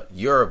into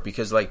Europe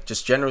because, like,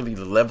 just generally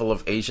the level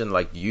of Asian,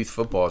 like, youth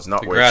football is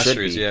not The where it should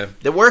grassroots, be. yeah.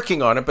 They're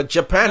working on it, but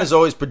Japan has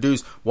always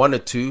produced one or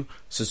two.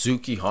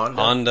 Suzuki,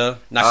 Honda.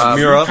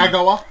 Nakamura.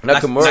 Kagawa.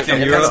 Nakamura.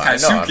 Nakamura. I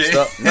know. I'm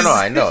still, no,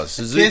 I know.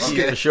 Suzuki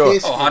Keisuke. for sure.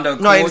 Keisuke. Oh, Honda.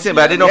 No, I understand,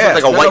 but I didn't know if Yeah,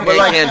 it's like a no, white but man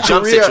like can't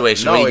jump Korea-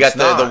 situation no, where you it's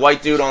got the not.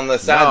 white dude on the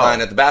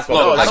sideline at the basketball.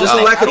 Well, court. It's just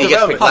oh, lack of he gets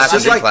development. picked last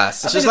It's in just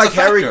class. it's I just think like it's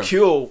a Harry factor.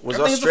 Kuehl was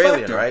I think it's a Australian,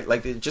 factor. right?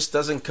 Like it just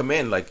doesn't come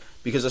in, like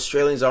because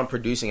Australians aren't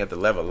producing at the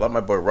level. I love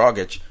my boy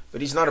Rogic, but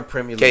he's not a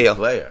Premier League Cahill.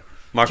 player.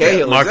 Mark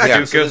Cahill, exactly.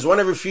 Viduka. So there's one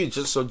every few.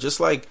 Just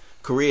like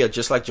Korea,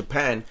 just like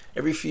Japan,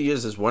 every few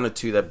years there's one or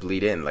two that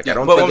bleed in. Like I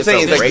don't but think what I'm it's saying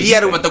a is, like, race he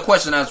had a- thing. But the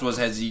question asked was,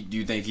 do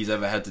you think he's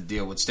ever had to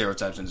deal with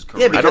stereotypes in his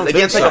career? Yeah, I because don't think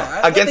against so. like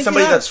I against think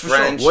somebody he that's has, for sure.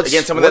 French, What's-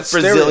 against someone what's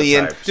that's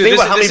Brazilian. stereotype? Dude, Think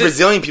about how many this is-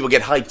 Brazilian people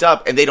get hyped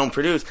up and they don't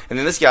produce, and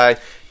then this guy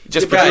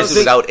just But I don't produces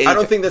think- without anything. I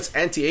don't think that's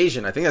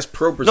anti-Asian. I think that's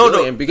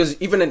pro-Brazilian No. because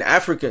even in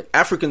Africa,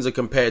 Africans are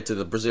compared to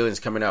the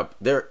Brazilians coming up.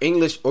 They're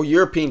English or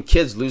European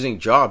kids losing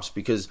jobs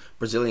because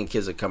Brazilian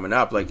kids are coming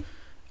up. Like,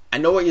 I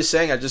know what you're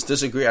saying. I just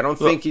disagree. I don't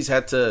think he's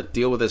had to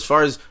deal with as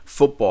far as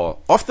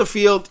football off the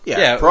field.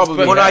 Yeah,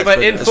 probably. but- has,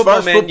 but in as football, far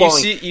as man, you footballing,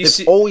 see-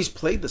 they've always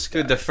played this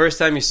guy. Dude, the first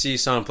time you see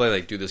Son play,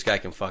 like, dude, this guy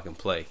can fucking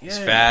play. He's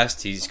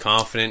fast. He's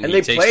confident. And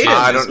he they takes played him.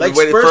 chances. I don't Like,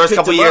 wait the Spurs first picked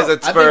couple him years up.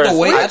 at Spurs. I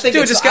think Dude,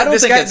 it's- this guy, I don't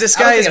this think guy, it's- this I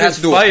don't guy think has it has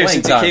to been do with fire playing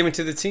since he time. came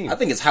into the team. I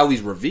think it's how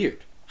he's revered,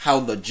 how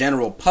the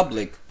general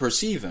public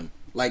perceive him.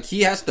 Like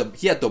he had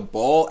the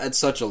ball at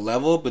such a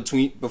level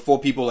before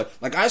people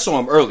like I saw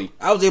him early.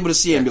 I was able to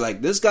see him and be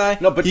like, this guy,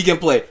 he can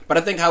play. But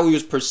I think how he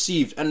was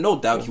perceived, and no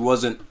doubt he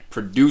wasn't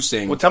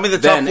producing. Well, tell me the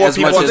top then four as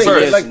people much on as he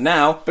Spurs. is Like,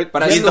 now.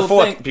 But I He's still the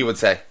fourth. think, People would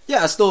say.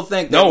 yeah, I still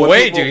think. No that when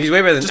way, people- dude. He's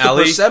way better than just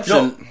Ali. The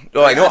perception.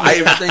 No, I know.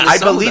 think there's I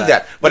some of believe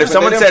that. But if but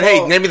someone they said, didn't "Hey,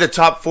 fall. name me the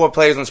top 4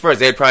 players on Spurs,"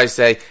 they'd probably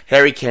say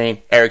Harry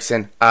Kane,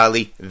 Eriksson,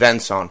 Ali, then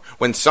Son.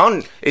 When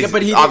Son is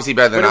obviously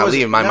better than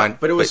Ali in my mind.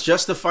 But it was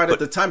justified at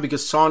the time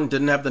because Son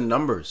didn't have the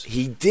numbers.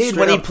 He did Straight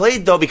when he up.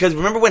 played though, because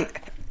remember when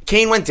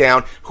Kane went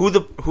down, who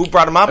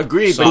brought him up?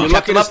 Agreed, So but who you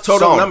kept look him at his up?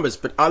 total Son. numbers.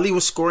 But Ali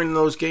was scoring in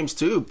those games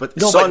too. But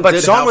No, Son but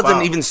did Son help wasn't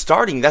out. even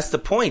starting. That's the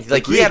point.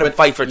 Like he Agreed, had to but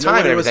fight for you know time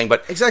what and it was? everything.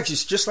 But exactly,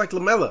 it's just like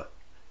Lamella.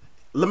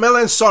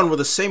 Lamella and Son were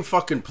the same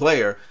fucking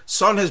player.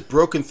 Son has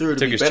broken through to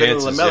Took be his better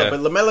chances, than Lamella, yeah. but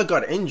Lamella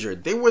got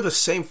injured. They were the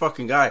same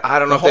fucking guy. I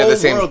don't know if they're the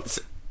same.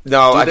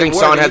 No, Dude, I think they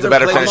Son were. has They a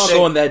better even I'm played not finish.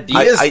 going that deep.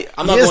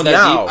 I'm not going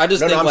that deep. I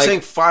just think I'm like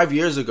saying 5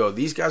 years ago,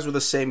 these guys were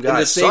the same in guy.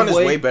 the same Son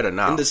way, is way better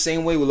now. In the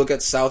same way, we look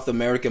at South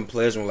American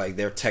players and we're like,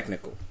 they're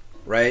technical,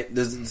 right?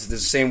 This is the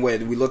same way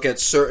we look at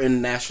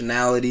certain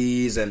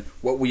nationalities and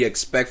what we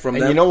expect from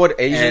and them. you know what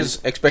Asia's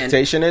And-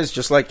 expectation is?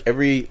 Just like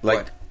every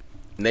What?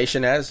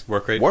 nation has?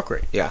 Work rate. Work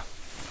rate. Yeah,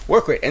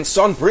 Work rate. And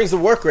Son brings the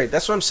work rate.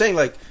 That's what I'm saying.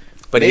 Like,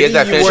 but he maybe has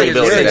that you finishing weren't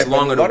ability. good, It takes but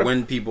longer a lot to of-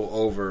 win people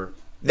over.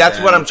 That's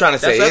than- what I'm trying to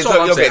say. That's all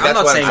I'm Okay, saying. I'm that's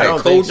not what I'm saying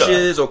saying.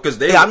 coaches or because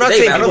they. Yeah, I'm not they-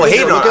 saying I don't people think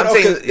hate so. on. I'm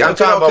saying Look I'm at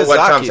talking about what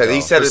Tom Okazaki, said. He though.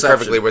 said it Perception.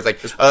 perfectly. Where it's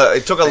like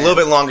it took a little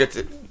bit longer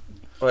to.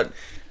 But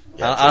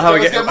How we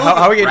get do a whole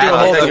Wrap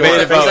it up. debate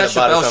It's about that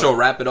Chappelle something. show.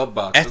 Wrap it up,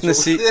 box.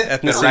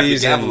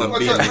 ethnicities gavel and up.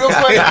 Real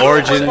quick,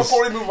 origins.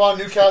 before we move on,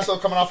 Newcastle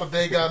coming off a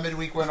big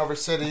midweek win over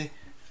City.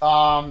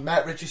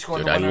 Matt Ritchie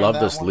scoring Dude, the I winner in love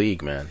that this one.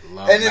 league, man.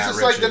 And it's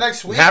just like the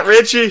next week. Matt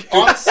Ritchie.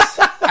 Honestly,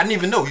 I didn't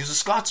even know he was a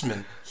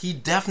Scotsman. He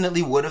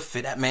definitely would have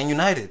fit at Man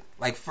United.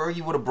 Like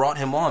Fergie would have brought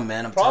him on,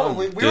 man. I'm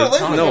probably. telling We you. were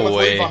linked with no him with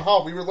way. Lee Van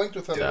Gaal. We were linked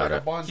with him Got like a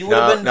it. bunch. He would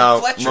have been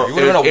Fletcher. He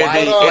would have been a wide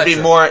It'd be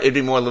Fletcher. it'd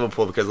be more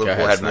Liverpool because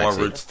Liverpool ahead, had more Snacksy.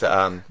 roots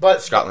to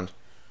But- Scotland.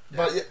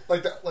 But yeah,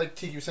 like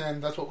Tiki was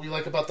saying, that's what we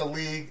like about the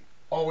league.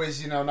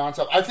 Always,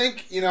 nonstop. I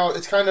think,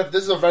 it's kind of,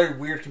 this is a very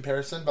weird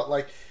comparison, but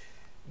like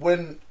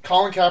when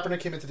Colin Kaepernick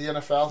came into the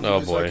NFL,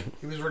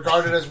 he was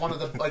regarded as one of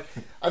the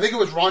I think it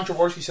was Ron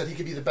Jaworski said he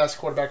could be the best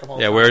quarterback of all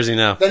time. Yeah, where is he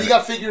now? Then he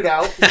got figured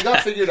out.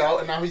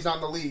 And now he's not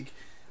in the league.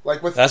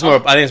 Like with that's more.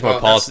 I think it's more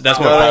policy. That's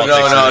more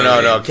politics.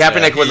 No.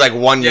 Kaepernick was like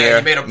 1 year.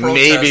 He made a protest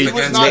maybe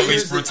against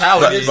police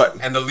brutality,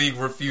 and the league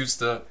refused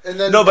to.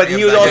 But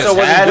he was also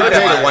wasn't good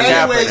after what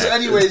happened.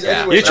 Anyways.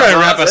 You're trying to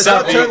wrap us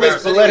up.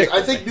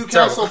 I think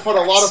Newcastle put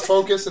a lot of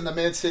focus in the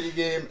Man City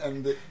game,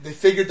 and they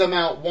figured them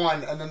out,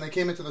 won, and then they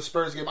came into the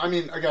Spurs game. I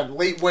mean, again,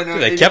 late winner.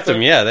 They kept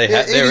them, they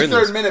were in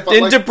this. Minute.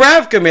 In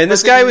Dubravka, man,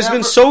 this guy has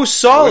been so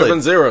solid.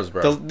 Been zeros,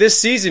 bro. This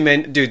season,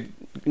 man, dude,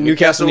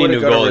 Newcastle need new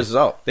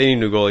goalie. They need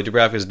new goalie.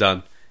 Dubravka's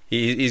done.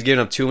 He's giving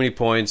up too many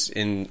points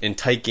in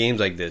tight games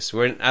like this.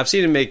 I've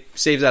seen him make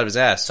saves out of his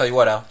ass. Tell you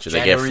what, Al. Should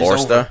they get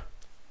Forster?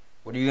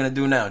 What are you gonna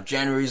do now?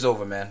 January's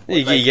over, man.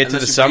 You get to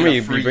the summer,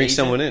 you bring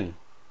someone in.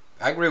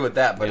 I agree with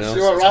that, but see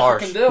what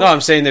Rafa can do. No,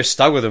 I'm saying they're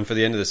stuck with him for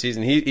the end of the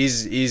season.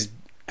 He's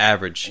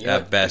average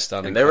at best.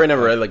 And they were in a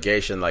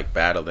relegation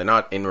battle. They're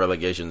not in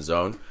relegation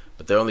zone,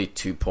 but they're only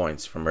 2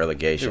 points from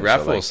relegation. Dude,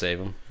 Rafa will save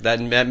him. That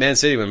Man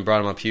City one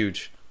brought him up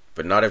huge.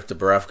 But not if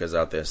Dubravka's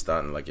out there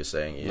starting like you're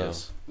saying he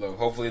is. Look,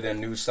 hopefully their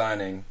new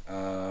signing,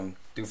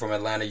 dude from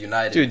Atlanta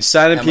United. Dude,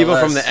 signing MLS. People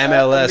from the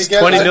MLS.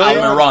 20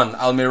 million? Almiron.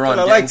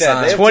 I like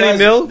that. 20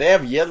 mil? They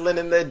have Yedlin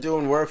in there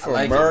doing work for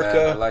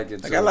America. I like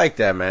it, too. I like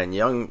that, man.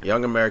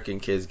 Young American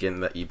kids getting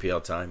the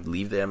EPL time.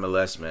 Leave the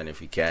MLS, man,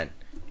 if you can.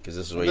 Because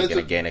this is where you're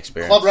going to gain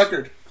experience.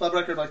 Club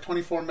record, like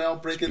 24 mil.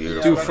 Breaking the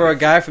dude, for a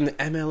guy from the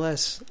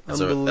MLS.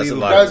 Unbelievable. That's a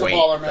lot of weight.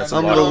 Baller, man. That's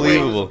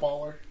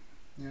unbelievable.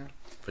 Yeah.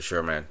 For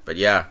sure, man. But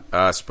yeah,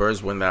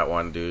 Spurs win that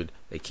one, dude.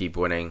 They keep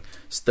winning.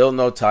 Still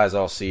no ties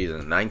all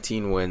season.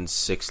 19 wins,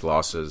 6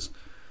 losses.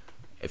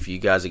 If you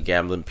guys are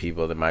gambling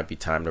people, there might be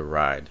time to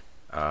ride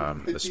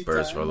the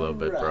Spurs for a little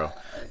bit, bro.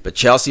 But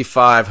Chelsea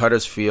 5,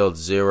 Huddesfield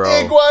 0.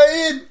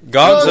 Higuain!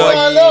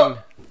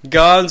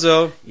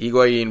 Gonzo.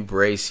 Higuain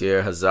brace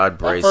here. Hazard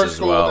brace that first as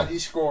goal well. that he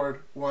scored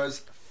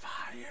was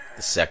fire.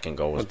 The second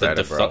goal was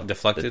better, bro.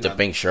 Deflected? The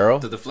dipping Cheryl?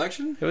 The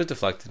deflection? It was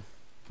deflected.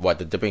 What,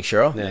 the dipping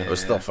Cheryl? Yeah. It was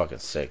still fucking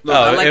sick. Look,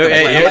 I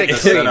like the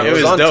setup. It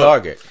was on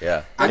target,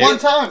 yeah. The one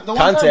time.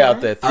 Conte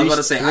out there, I was about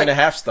to say,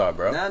 3.5 star,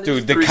 bro.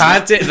 Dude, the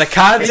Conte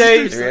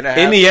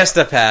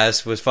Iniesta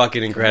pass was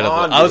fucking incredible.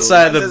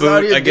 Outside of the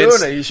boot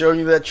against... He's showing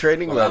you that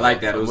training level. I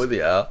like that.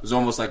 It was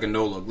almost like a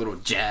no-look. Little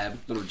jab.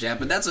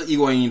 But that's an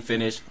Higuain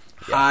finish.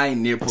 High,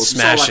 near post.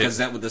 Smash like it. a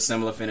Zet with a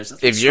similar finish.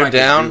 That's If you're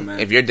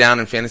down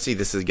in fantasy,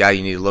 this is a guy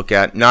you need to look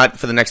at. Not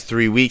for the next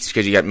 3 weeks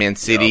because you got Man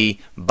City,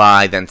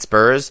 bye, then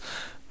Spurs.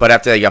 But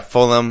after that, you got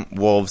Fulham,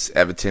 Wolves,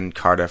 Everton,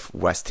 Cardiff,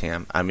 West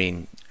Ham. I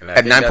mean,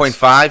 at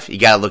 9.5, you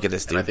got to look at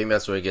this dude. And I think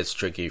that's where it gets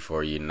tricky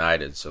for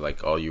United. So,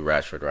 like, all you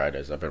Rashford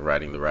riders, I've been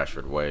riding the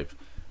Rashford wave.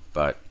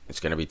 But it's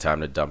going to be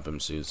time to dump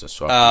him soon. So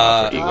swap him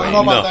out for Higuain. I don't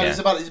know about that.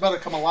 He's about to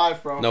come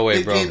alive, bro. No way,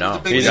 big bro. Game, No.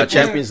 big He's game got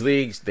Champions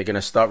Leagues. They're going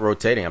to start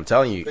rotating. I'm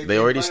telling you. They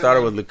already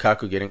started with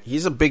Lukaku getting...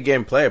 He's a big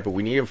game player, but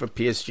we need him for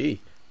PSG.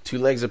 2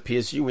 legs of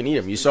PSG, we need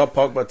him. You saw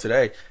Pogba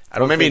today. I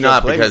don't maybe think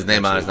not he'll play because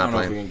him. Neymar is I not don't know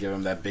if we playing. can give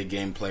him that big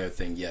game player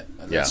thing yet.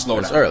 Let's slow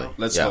it's down. early.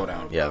 Let's slow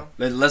down. Yeah.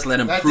 Let's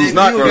let him That prove. He's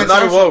not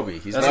Iwobi.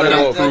 He's Let's not let him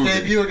Iwobi. prove That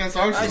it. debut against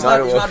Arsenal. He's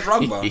not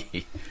Drogba.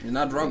 He's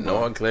not Drogba.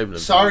 No one claimed him.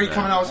 Sorry, man.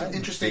 coming out with some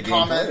interesting Big game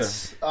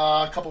comments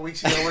a couple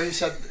weeks ago where he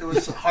said it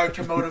was hard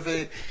to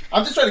motivate.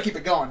 I'm just trying to keep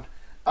it going.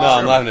 No,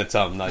 I'm laughing at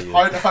Tom, not you.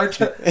 Hard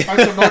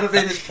to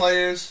motivate his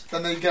players.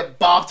 Then they get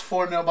bopped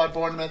 4-0 by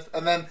Bournemouth.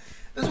 And then,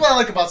 this is what I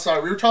like about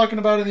Sarri. We were talking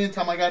about it the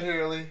entire time I got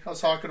here early. I was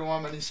talking to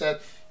him, and he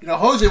said,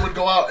 Jose would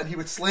go out and he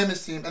would slam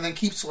his team and then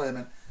keep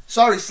slamming.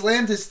 Sarri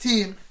slammed his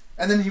team,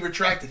 and then he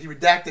retracted. He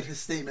redacted his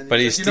statement. But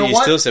he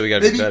still said we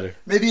got to be better.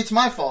 Maybe it's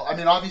my fault. I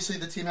mean, obviously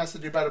the team has to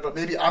do better, but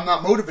maybe I'm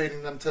not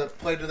motivating them to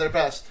play to their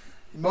best.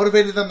 He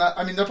motivated them.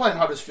 They're playing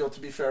Huddesfield, to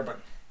be fair, but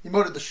he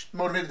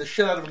motivated the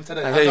shit out of them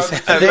today. I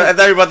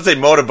thought you were about to say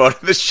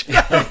motorboat the shit.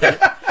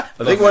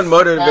 I think what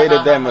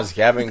motivated them was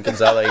having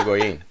Gonzalo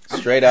Higuain.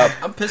 Straight up.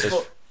 I'm pissed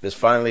for... There's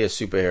finally a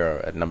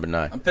superhero at number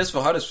 9. I'm pissed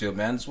for Huddesfield,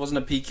 man. This wasn't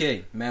a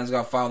PK. Man's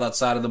got fouled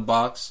outside of the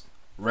box.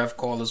 Ref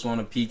called this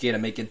one a PK to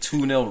make it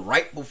 2-0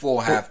 right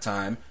before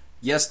halftime.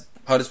 Yes,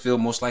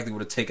 Huddersfield most likely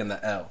would have taken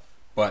the L.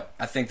 But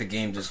I think the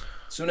game just...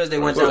 As soon as they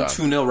went down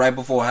 2-0 right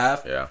before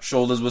half,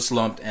 shoulders were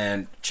slumped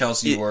and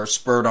Chelsea were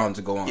spurred on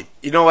to go on.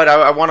 You know what?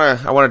 I want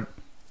to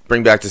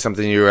bring back to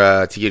something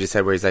Tiki just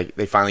said where he's like,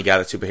 they finally got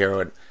a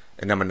superhero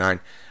at number 9.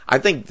 I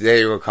think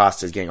Diego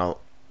Costa is getting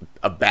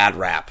a bad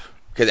rap.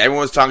 Because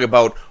everyone was talking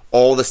about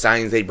all the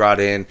signings they brought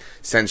in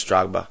since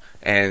Drogba.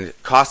 And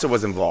Costa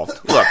was involved.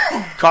 Look,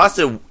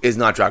 Costa is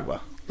not Drogba.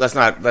 Let's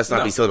not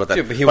be silly about that.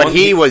 Dude, but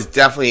he was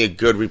definitely a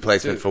good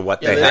replacement for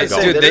what they had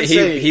going.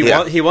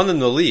 Dude, he won them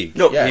the league.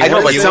 No, I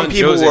know, but some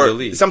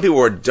people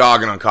were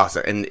dogging on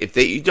Costa. And if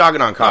you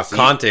dogging on Costa...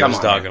 Conte was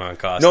dogging on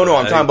Costa. No,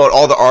 I'm talking about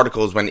all the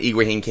articles when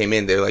Higuain came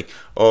in. They were like,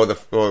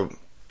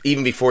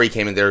 even before he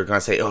came in, they were going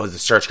to say, the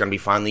search going to be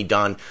finally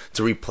done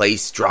to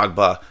replace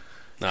Drogba.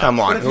 No. Come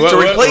on. To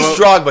replace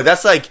Drogba,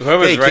 that's like,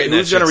 hey,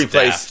 who's going to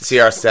replace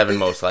CR7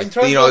 most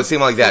likely? It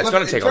seemed like that. It's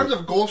going to take In terms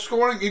of goal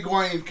scoring,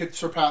 Higuain could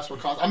surpass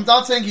what Costa... I'm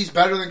not saying he's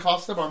better than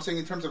Costa, but I'm saying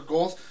in terms of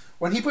goals...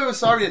 When he played with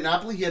Sarri at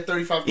Napoli, he had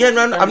 35 goals. Yeah,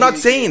 no, I'm not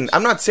saying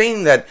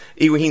that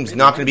Higuain's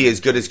not going to be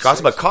as good as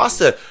Costa, but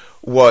Costa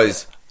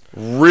was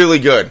really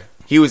good.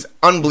 He was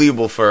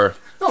unbelievable for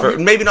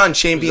maybe not in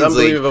Champions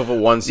League. Unbelievable for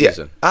one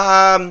season.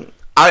 Yeah.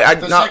 I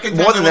The not second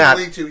more time than he won that.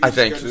 the league too, he I was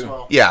think. good as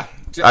well. Yeah.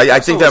 I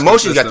think the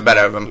emotions got the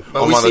better of him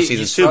But on we one of those see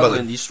seasons too.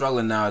 But he's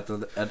struggling now at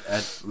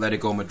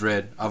Atletico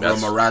Madrid. Alvaro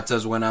That's-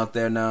 Morata's went out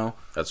there now.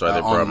 That's why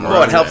they brought him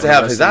well, it helps to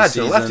have his Hazard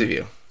to the left of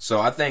you. So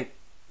I think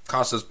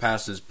Costa's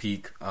past his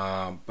peak.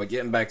 But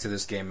getting back to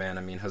this game, man,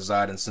 I mean,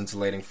 Hazard in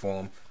scintillating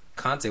form.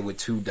 Conte with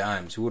 2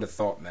 dimes. Who would have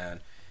thought, man?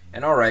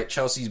 And all right,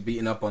 Chelsea's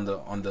beating up on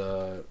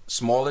the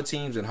smaller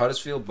teams in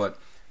Huddesfield, but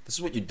this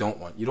is what you don't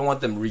want. You don't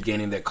want them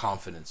regaining their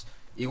confidence.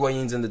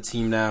 Higuain's in the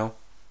team now.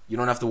 You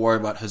don't have to worry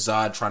about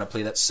Hazard trying to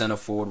play that center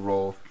forward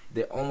role.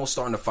 They're almost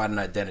starting to find an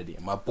identity.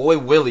 And my boy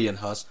Willie and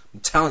Huss,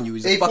 I'm telling you,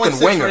 he's a fucking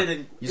 8.6 winger.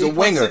 rating. He's a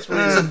winger. 8.6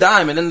 rating. He's a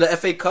dime. And in the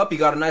FA Cup, he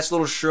got a nice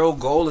little Shiro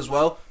goal as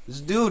well.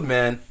 This dude,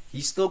 man, he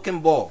still can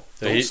ball.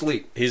 Don't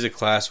sleep. He's a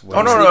class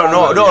winner.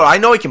 Oh no! I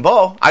know he can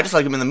ball. I just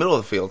like him in the middle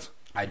of the field.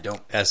 I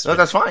don't. That's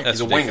fine. That's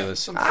He's a winger.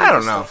 ridiculous. I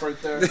don't know. Stuff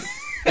right there.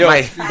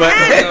 But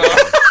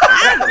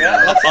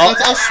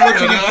That's us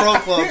switching in pro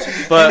clubs.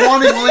 But- He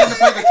wanted William to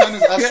play the 10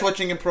 is us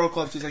switching in pro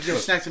clubs. He's like, yo,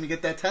 Snacks, let me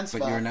get that 10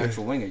 spot. But you're a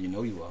natural winger. You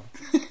know you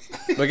are.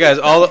 But guys,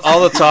 all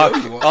the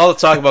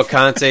talk about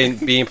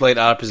Conte being played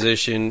out of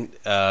position,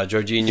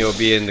 Jorginho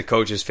being the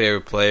coach's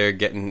favorite player,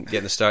 getting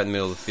the start in the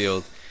middle of the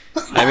field.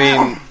 I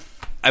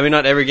mean,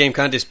 not every game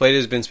Conte's played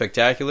has been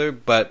spectacular,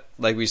 but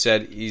like we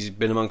said, he's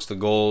been amongst the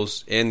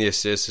goals and the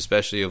assists,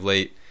 especially of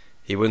late.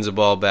 He wins the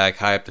ball back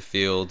high up the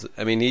field.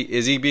 I mean,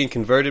 is he being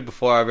converted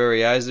before our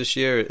very eyes this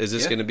year? Is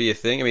this going to be a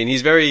thing? I mean,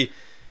 he's very.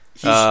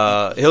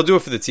 He'll do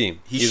it for the team.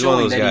 He's one of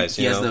showing those that guys.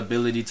 he has the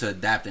ability to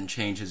adapt and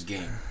change his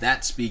game.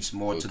 That speaks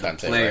more to the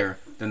Conte, player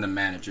than the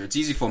manager. It's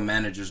easy for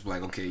managers to be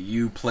like, okay,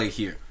 you play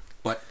here.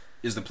 But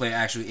is the player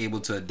actually able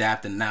to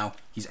adapt? And now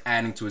he's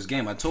adding to his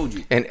game. I told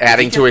you. And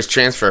adding to his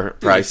transfer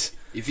price.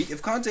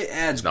 If Conte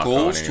adds not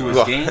goals going to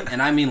his anywhere. game,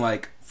 and I mean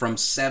like from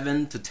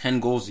 7 to 10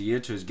 goals a year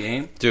to his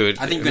game, Dude,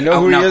 I think You you know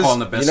can who he out is? call him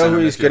the best. You know who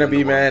center he's gonna midfielder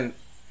be, in the world. man?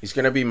 He's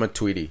gonna be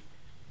Matuidi.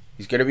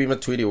 He's gonna be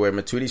Matuidi, where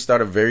Matuidi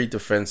started very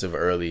defensive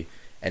early,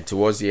 and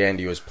towards the end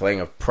he was playing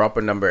a proper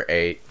number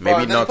 8, Bro, maybe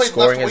and then he not played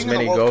scoring left as wing in the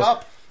many World goals.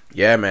 Cup.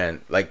 Yeah, man.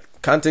 Like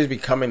Conte's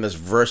becoming this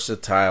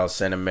versatile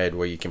center mid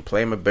where you can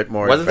play him a bit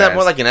more. Wasn't that advanced,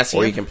 more like an or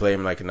Essien? you can play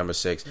him like a number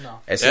 6.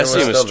 No. Essien Essien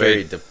was was still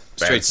very straight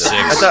defensive. 6.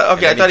 I thought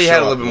he And had then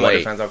a little showed bit more late.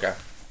 defense. Okay.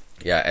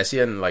 Yeah,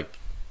 Essien,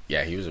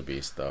 yeah, he was a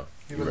beast though.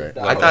 He was You're a right.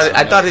 dog.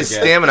 I thought his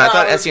stamina. I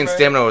thought Yeah, Essien's right.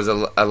 stamina was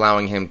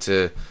allowing him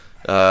to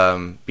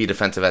be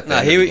defensive at the Nah,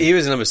 end of the game. he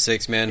was number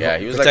 6, man. Yeah,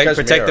 he was protect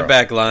like the Casemiro.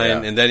 back line,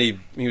 Yeah. and then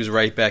he was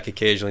right back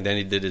occasionally. Then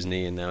he did his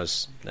knee, and that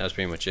was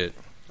pretty much it.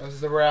 That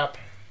was the wrap.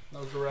 That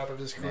was the wrap of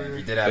his career.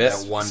 He did have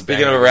Yes. that one.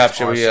 Speaking of banger a wrap, against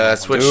should we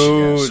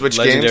Arsenal. switch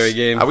legendary games?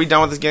 game. Are we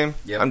done with this game?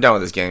 Yep. I'm done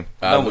with this game.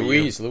 Done with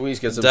Luis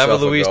gets himself David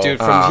a Luiz, goal. dude,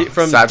 Ah,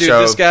 from sad dude,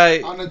 show. this guy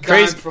On a dime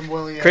crazy from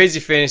William. crazy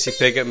fantasy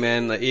pickup,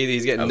 man. Like either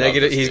he's I getting love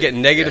negative, this he's dude.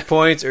 getting negative Yeah.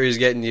 points, or he's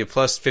getting you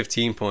plus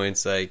 15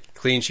 points, like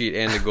clean sheet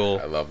and a goal.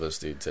 I love this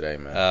dude today,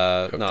 man.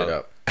 Hooked no. it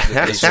up.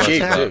 He's He's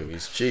cheap too.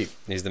 He's cheap.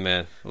 He's the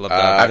man. I love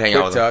that. I'd hang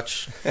out Quick with him.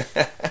 touch.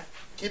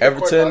 Keep it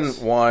Everton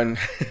quick, 1,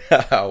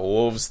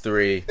 Wolves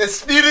 3.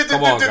 Espírito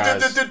Come on,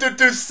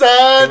 guys.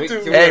 Santo.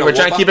 Hey, we're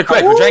trying to keep it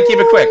quick. We're trying to keep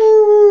it quick.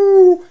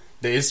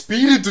 The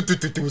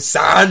Espírito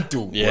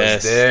Santo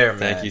Yes. was there, man.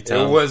 Thank you,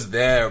 Tom. It was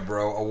there,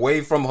 bro.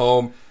 Away from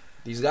home.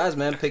 These guys,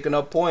 man, picking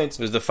up points.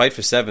 It was the fight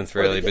for 7th,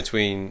 really,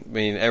 between... I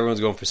mean, everyone's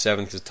going for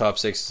 7th because top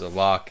 6 is a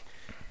lock.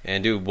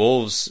 And, dude,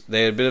 Wolves,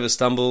 they had a bit of a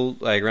stumble,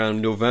 like,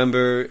 around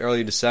November,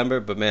 early December,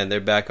 but, man, they're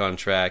back on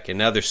track. And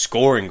now they're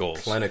scoring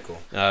goals. Clinical.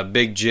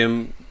 Big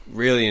Jim,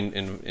 really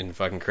in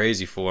fucking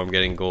crazy form,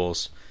 getting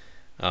goals.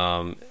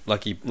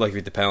 Lucky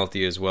with the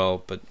penalty as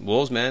well. But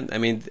Wolves, man, I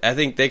mean, I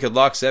think they could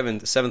lock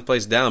 7th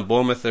place down.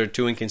 Bournemouth are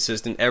too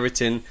inconsistent.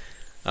 Everton,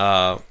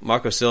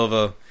 Marco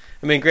Silva...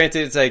 I mean,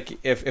 granted, it's like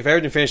if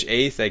Everton finished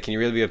 8th, like, can you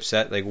really be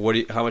upset? Like,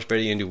 how much better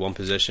are you gonna do one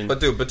position? But,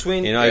 dude,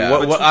 between... You know, Yeah.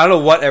 like, I don't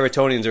know what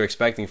Evertonians are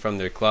expecting from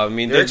their club. I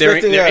mean, They're they're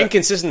expecting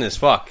inconsistent as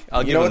fuck.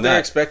 I'll You give know what them they're that.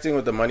 expecting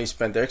with the money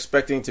spent? They're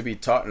expecting to be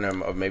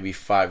Tottenham of maybe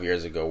 5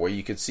 years ago, where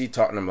you could see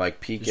Tottenham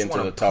like peak just into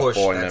wanna the top push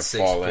 4 and that then 6th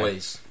fall in.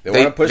 place.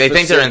 wanna push They for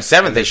think they're in 6th, 7th.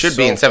 and They they're should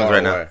be in so 7th far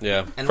right now. away.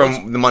 Yeah. And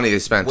From the money they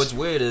spent. What's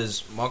weird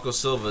is Marco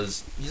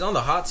Silva's... He's on the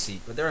hot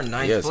seat, but they're in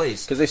 9th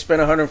place. because they spent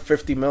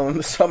 150 mil in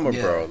the summer,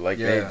 Yeah, bro. Like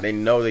yeah. they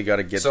know they got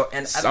to get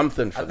And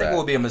something for I think that. it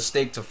would be a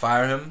mistake to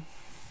fire him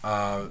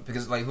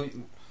because, like, who...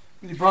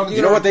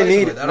 You know what they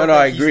need? I No,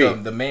 I think agree.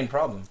 He's the main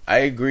problem. I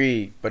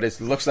agree, but it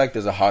looks like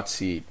there's a hot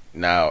seat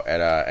now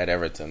at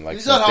Everton. Like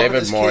He's since not helping David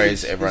his Moyes,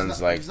 case. everyone's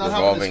He's like not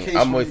helping his revolving. case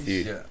I'm when with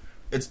he's- you. Yeah,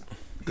 it's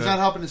He's not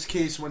helping his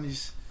case when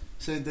he's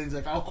saying things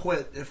like, "I'll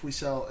quit if we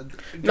sell."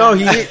 No,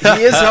 he is helping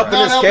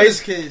Not his helping case.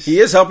 his case. He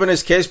is helping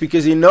his case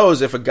because he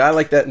knows if a guy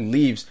like that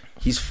leaves,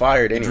 he's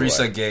fired anyway.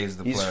 Idrissa Gueye is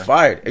the He's player.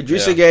 fired.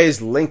 Idrissa Yeah. Gueye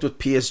is linked with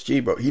PSG,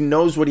 bro. He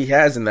knows what he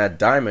has in that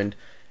diamond.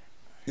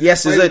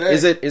 Yes,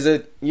 is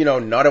it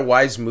not a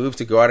wise move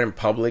to go out in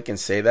public and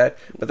say that?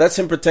 But that's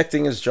him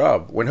protecting his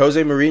job. When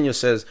Jose Mourinho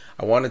says,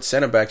 "I wanted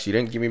center backs, you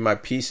didn't give me my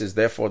pieces,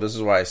 therefore this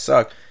is why I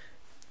suck."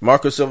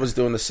 Marco Silva's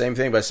doing the same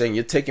thing by saying,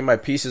 you're taking my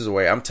pieces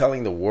away. I'm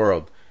telling the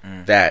world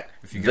that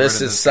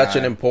this is such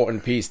an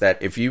important piece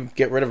that if you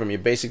get rid of him, you're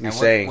basically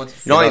saying... Not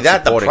only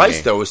that, the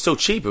price, though, was so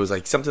cheap. It was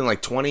like something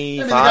like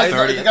 25,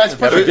 30.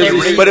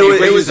 But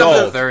it was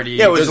old. 30.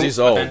 Yeah, because he's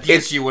old. But then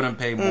PSG wouldn't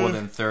pay more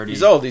than 30.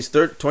 He's old. He's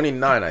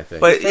 29, I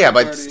think.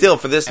 But still,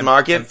 for this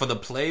market... And for the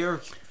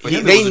player...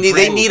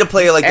 They need a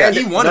player like that.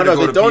 He wanted to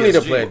go they to don't PSG. need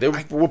a player. They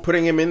were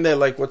putting him in there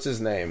like, what's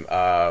his name?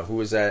 Who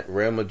was at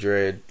Real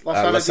Madrid?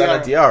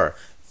 Lassana Diarra.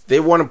 They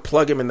want to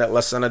plug him in that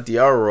Lassana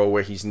Diarra role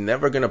where he's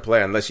never going to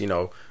play unless,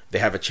 they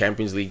have a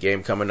Champions League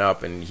game coming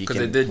up and he can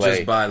play. Because they did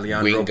just buy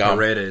Leandro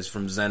Paredes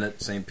from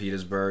Zenit St.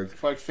 Petersburg.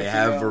 They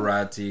have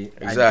Verratti.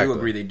 Exactly. I do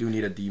agree they do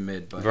need a D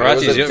mid. But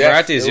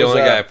Verratti is the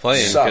only guy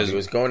playing. Because he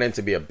was going in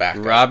to be a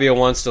backup. Rabio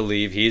wants to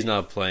leave. He's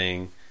not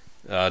playing.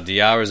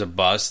 Diarra's a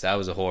bust. That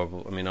was a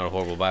horrible... not a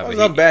horrible buy. It's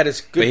not bad. It's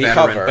good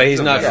cover. But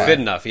he's not fit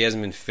enough. He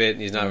hasn't been fit.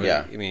 He's not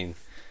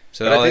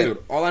really...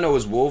 all I know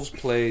is Wolves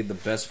play the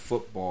best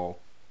football.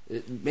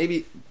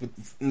 Maybe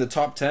in the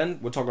top 10,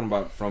 we're talking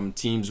about from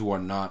teams who are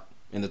not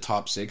in the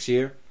top 6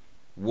 here.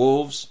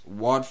 Wolves,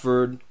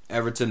 Watford,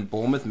 Everton,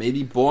 Bournemouth.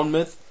 Maybe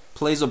Bournemouth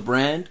plays a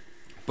brand.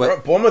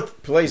 But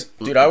Bournemouth plays...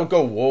 Dude, I would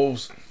go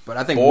Wolves... But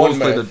I think Wolves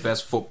play the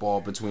best football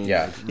between.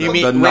 Yeah, when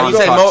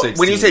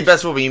you say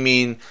best football, you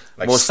mean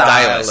like more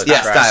stylish.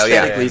 Yeah, style.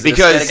 Yeah,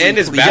 because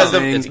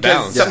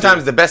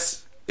sometimes the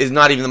best is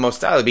not even the most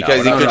stylish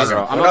because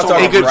I'm not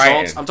talking about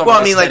results. I'm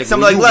talking about like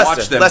something like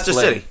Leicester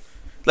City.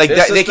 Like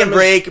they can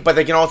break, but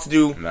they can also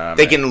do.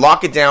 They can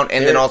lock it down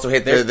and then also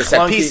hit the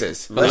set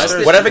pieces.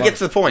 Whatever gets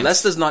to the point.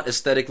 Leicester's not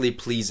aesthetically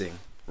pleasing.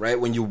 Right,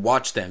 when you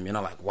watch them, you're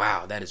not like,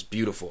 "Wow, that is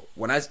beautiful."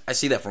 When I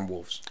see that from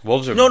Wolves,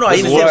 Wolves are I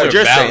understand what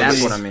you're saying.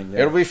 That's what I mean.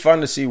 Yeah. It'll be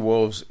fun to see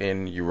Wolves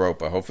in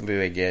Europa. Hopefully,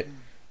 they get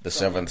the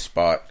 7th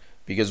spot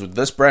because with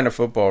this brand of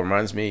football,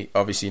 reminds me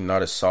obviously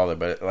not as solid,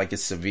 but like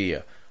it's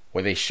Sevilla,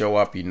 where they show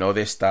up,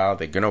 their style,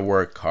 they're gonna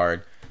work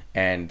hard,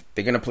 and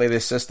they're gonna play their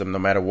system no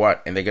matter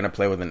what, and they're gonna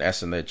play with an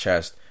S in their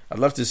chest. I'd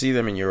love to see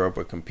them in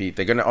Europa compete.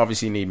 They're gonna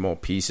obviously need more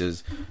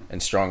pieces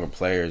and stronger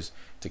players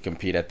to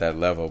compete at that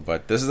level,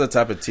 but this is the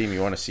type of team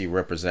you want to see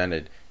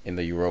represented in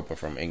the Europa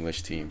from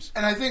English teams.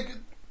 And I think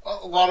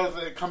a lot of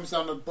it comes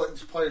down to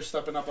players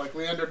stepping up, like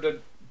Leander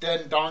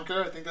Den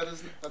Donker. I think that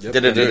is. Den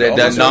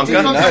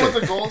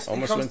Donker.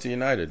 Almost went to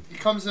United. He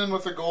comes in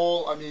with a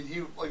goal. I mean,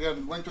 he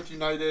again linked with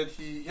United.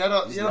 He had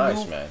a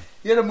move. Man.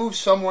 He had a move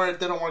somewhere. It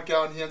didn't work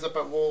out, and he ends up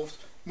at Wolves.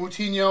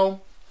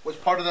 Moutinho was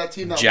part of that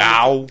team.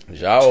 João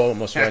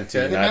almost went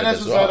to United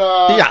Jimenez as was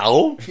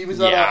well. He was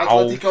at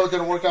Atletico.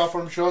 Didn't work out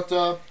for him.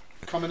 Jota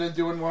coming in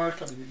doing work.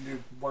 I mean,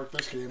 he worked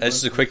this game. This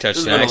is a quick touch.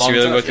 This Really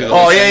go through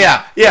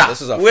the yeah.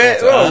 This is a Where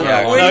you at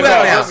now?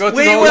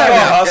 Where you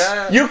at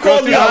now? You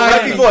called me out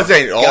right before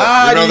saying, you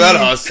know that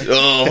Huss.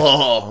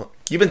 Oh.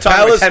 You've been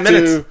talking for 10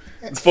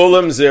 minutes.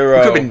 Fulham 0. You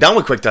could have been done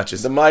with quick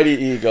touches. The mighty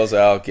Eagles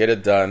out. Get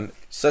it done.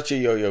 Such a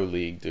yo-yo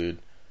league, dude.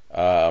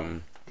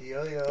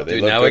 Yo-yo.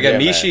 Dude, now we got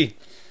Mishi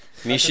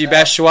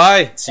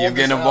Batshuayi. So you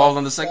getting involved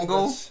in the second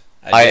goal?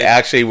 I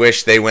actually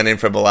wish they went in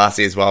for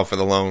Balassi as well for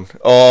the loan.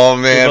 Oh,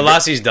 man.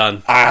 Balassi's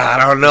done. I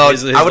don't know.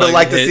 I would have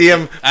liked to see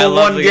him for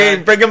one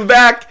game. Bring him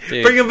back.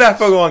 Dude, bring him back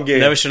for one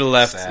game. Never should have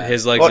left.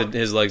 His legs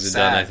are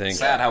done, I think.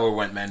 Sad how it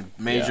went, man.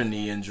 Major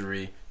knee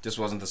injury. Just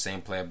wasn't the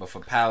same player. But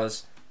for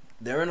Palace,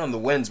 they're in on the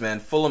wins,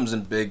 man. Fulham's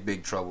in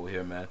big trouble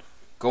here, man.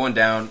 Going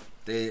down.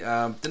 It's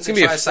going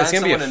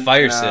to be a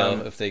fire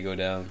sale if they go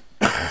down.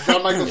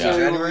 John Michael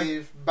Sherry will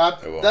leave.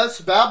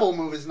 That Babel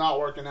move is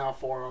not working out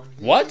for him.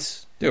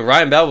 What? Dude,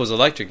 Ryan Bell was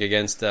electric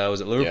against, was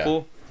it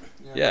Liverpool?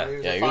 Yeah.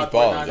 He was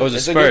balling. It was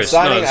a Spurs.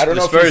 I don't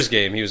know the Spurs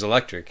game. He was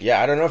electric.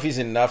 Yeah, I don't know if he's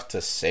enough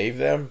to save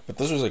them, but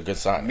this was a good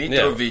sign.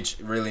 Mitrovic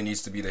really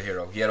needs to be the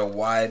hero. He had a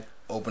wide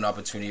open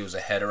opportunity. It was a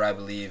header, I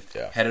believe.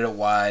 Yeah. Headed it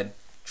wide.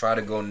 Tried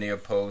to go near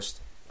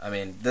post. I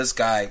mean, this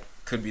guy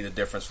could be the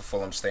difference for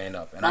Fulham staying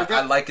up. And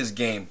I like his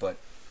game, but...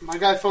 My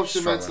guy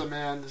Fosu Mensah,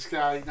 man. This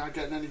guy not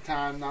getting any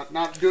time,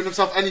 not doing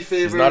himself any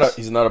favors.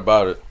 He's not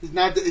about it. He's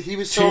not. He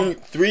was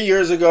 3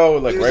 years ago,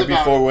 like right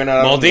before we went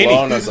out on the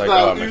loan, I was like,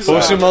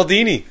 Fosu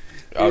Maldini.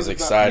 I was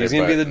excited. He's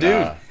gonna be the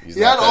dude.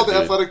 He had all the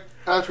athletic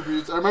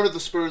attributes. I remember the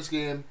Spurs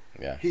game.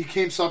 Yeah. He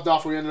came subbed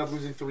off. We ended up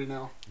losing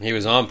 3-0. He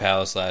was on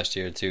Palace last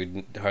year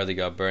too. Hardly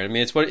got burned. I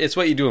mean, it's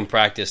what you do in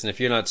practice, and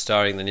if you're not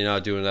starting, then you're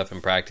not doing enough in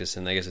practice,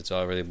 and I guess it's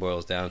all really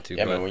boils down to.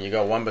 Yeah, but when you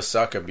got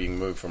Wan-Bissaka being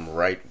moved from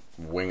right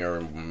winger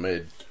and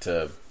mid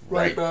to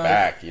right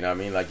back, you know what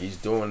I mean? Like, he's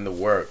doing the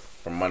work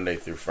from Monday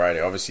through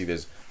Friday. Obviously,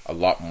 there's a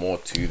lot more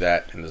to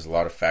that, and there's a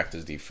lot of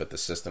factors. Do you fit the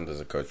system? Does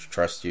the coach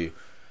trust you?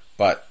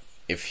 But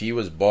if he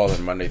was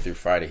balling Monday through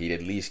Friday, he'd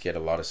at least get a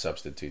lot of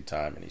substitute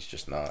time, and he's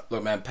just not.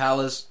 Look, man,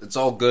 Palace, it's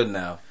all good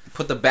now.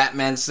 Put the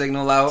Batman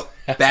signal out.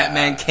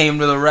 Batman came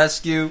to the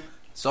rescue.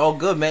 It's all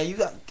good, man. You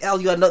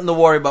got nothing to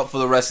worry about for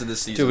the rest of the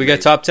season. Dude, we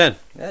got top 10.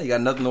 Yeah, you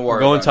got nothing to worry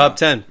about. We're going top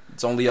 10.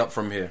 It's only up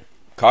from here.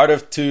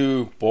 Cardiff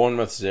 2,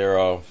 Bournemouth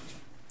 0.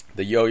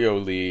 The Yo-Yo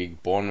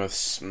League. Bournemouth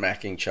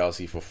smacking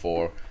Chelsea for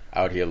 4.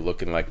 Out here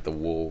looking like the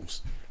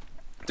Wolves.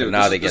 Dude,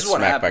 now they get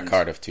smacked by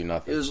Cardiff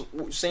 2-0. It was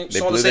the same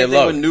thing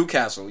with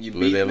Newcastle. You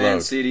beat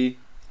Man City.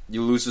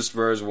 You lose to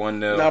Spurs 1-0.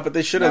 No, but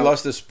they should have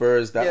lost to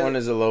Spurs. That one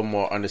is a little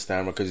more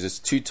understandable because it's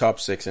 2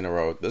 top 6 in a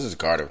row. This is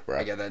Cardiff, bro.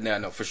 I get that.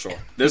 No, for sure.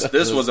 This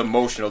was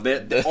emotional.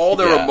 All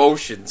their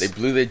emotions. They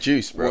blew their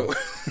juice, bro.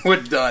 We're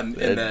done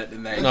in that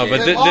No,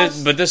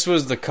 game. but this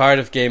was the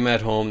Cardiff game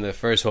at home, the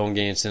first home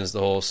game since the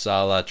whole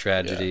Salah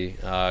tragedy.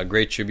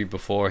 Great tribute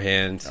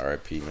beforehand.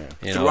 R.I.P., man.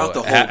 Throughout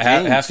the whole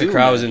game, half the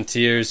crowd was in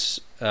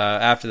tears.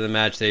 After the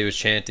match, he was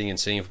chanting and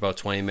singing for about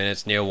 20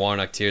 minutes. Neil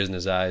Warnock, tears in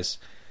his eyes.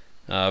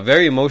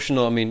 Very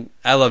emotional. I mean,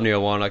 I love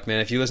Neil Warnock, man.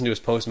 If you listen to his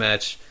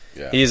post-match,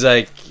 he's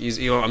like,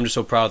 I'm just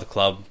so proud of the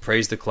club.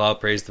 Praise the club,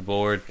 praise the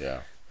board.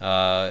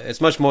 Yeah. It's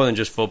much more than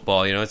just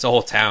football. It's a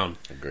whole town.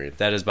 Agreed.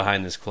 That is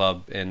behind this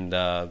club. And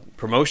not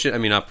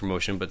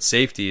promotion, but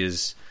safety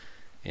is,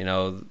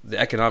 the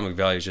economic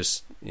value is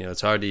just,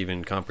 it's hard to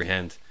even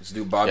comprehend. This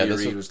dude Bobby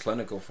Reed was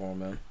clinical for him,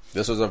 man.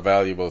 This was a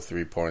valuable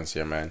 3 points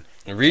here, man.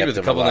 And Reed with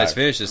a couple nice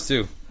finishes,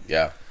 too.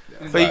 Yeah.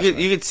 But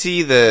you could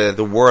see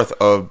the worth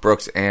of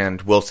Brooks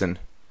and Wilson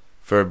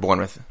for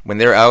Bournemouth. When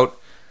they're out,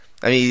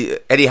 I mean,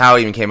 Eddie Howe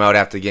even came out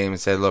after the game and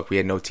said, look, we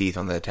had no teeth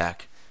on the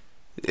attack.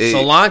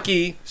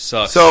 Solanke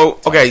sucks. So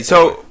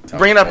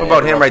bringing up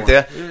about him right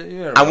there,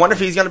 I wonder if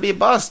he's going to be a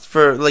bust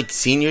for like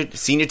senior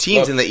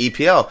teams in the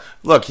EPL.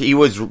 Look, he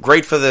was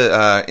great for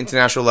the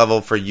international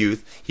level for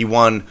youth. He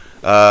won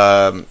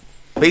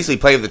basically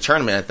play of the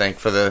tournament, I think,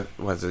 for the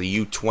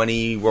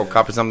U20 World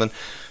Cup or something.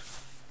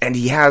 And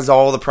he has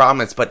all the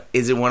promise, but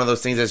is it one of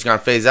those things that's going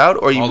to phase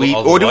out, or do we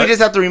just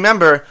have to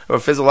remember, or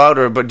fizzle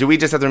out, but do we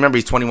just have to remember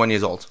he's 21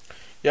 years old?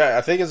 Yeah,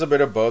 I think it's a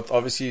bit of both.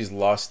 Obviously, he's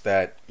lost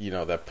that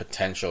that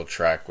potential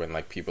track when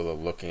like people are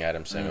looking at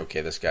him saying, "Okay,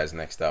 this guy's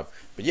next up."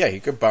 But yeah, he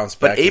could bounce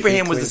back. But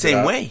Abraham was the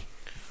same way.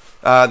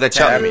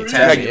 Tammy,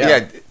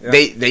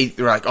 they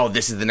were like, "Oh,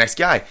 this is the next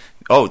guy."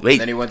 Oh, wait,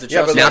 then he went to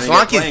Chelsea. Now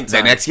Solanke's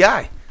the next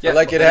guy. Yeah,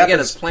 like again,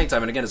 it's playing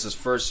time, and again, it's his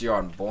first year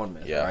on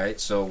Bournemouth, right?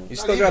 So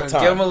he's still got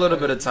time. Give him a little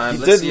bit of time.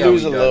 He did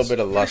lose a little bit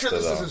of luster, though.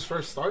 This though. is his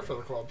first start for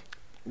the club.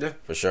 Yeah,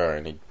 for sure,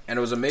 and it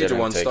was a major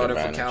one started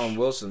advantage. for Callum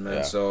Wilson, man.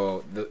 Yeah.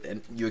 So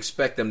and you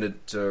expect them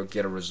to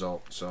get a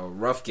result. So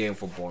rough game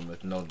for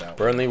Bournemouth, no doubt.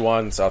 Burnley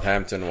won,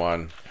 Southampton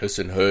won. Huss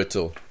and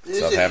Hurtel,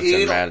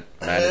 Southampton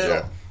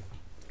manager.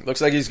 Looks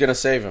like he's going to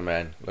save him,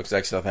 man. Looks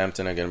like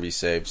Southampton are going to be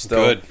saved.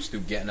 Still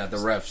getting at the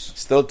refs.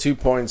 Still 2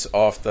 points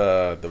off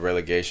the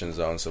relegation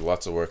zone, so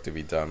lots of work to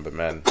be done. But,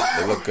 man,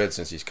 they look good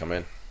since he's come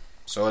in.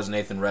 So is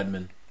Nathan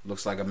Redmond.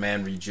 Looks like a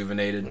man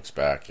rejuvenated. Looks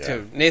back, yeah.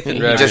 Dude, Nathan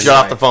He Redmond. just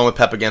got off the phone with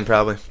Pep again,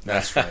 probably.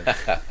 That's right.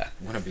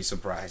 Wouldn't be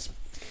surprised.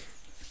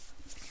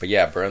 But,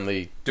 yeah,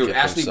 Burnley. Dude,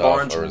 Ashley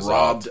Barnes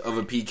robbed of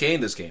a PK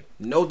in this game.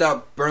 No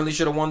doubt Burnley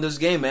should have won this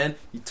game, man.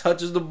 He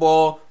touches the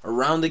ball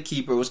around the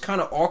keeper. It was kind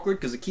of awkward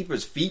because the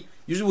keeper's feet.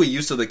 Usually we're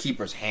used to the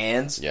keeper's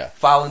hands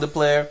fouling the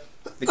player.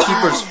 The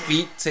keeper's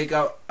feet take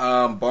out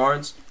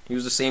Barnes. He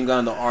was the same guy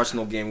in the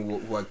Arsenal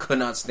game who I could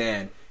not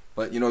stand.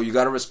 But, you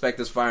got to respect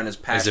his fire and his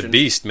passion. He's a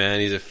beast, man.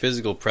 He's a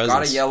physical presence.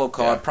 Got a yellow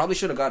card. Yeah. Probably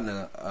should have gotten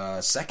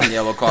a second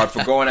yellow card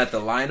for going at the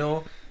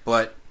Lino.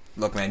 But,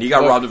 look, man, he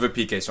got robbed of a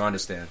PK, so I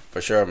understand. For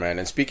sure, man.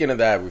 And speaking of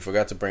that, we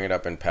forgot to bring it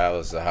up in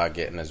Palace, Zaha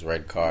getting his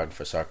red card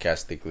for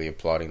sarcastically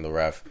applauding the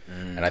ref.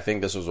 And I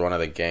think this was one of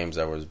the games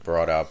that was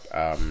brought up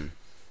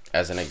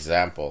as an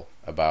example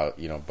about,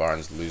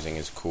 Barnes losing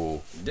his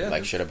cool.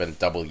 Yeah, should have been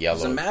double yellow.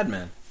 He's a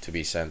madman. To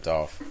be sent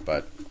off.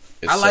 But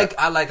I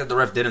like that the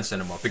ref didn't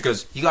send him off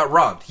because he got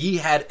robbed. He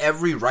had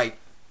every right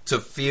to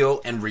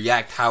feel and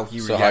react how he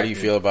reacted. So how do you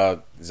feel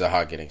about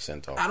Zaha getting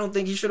sent off? I don't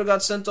think he should have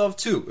got sent off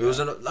too. It was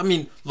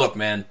look,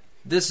 man,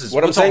 this is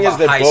what I'm saying is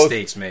they high both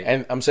stakes, mate.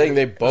 And I'm saying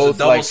they both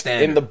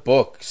in the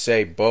book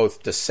say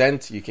both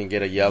dissent you can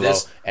get a yellow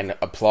and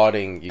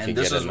applauding you can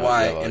get a yellow. And this is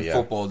why in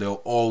football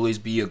there'll always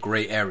be a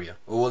gray area.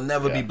 It will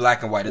never be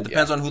black and white. It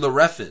depends on who the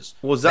ref is.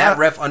 Well, that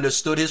ref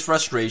understood his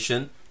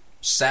frustration,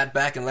 sat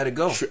back and let it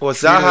go. Well,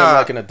 Zaha,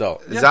 like an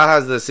adult.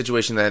 Zaha's the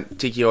situation that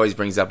Tiki always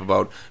brings up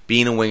about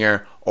being a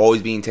winger,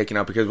 always being taken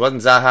out, because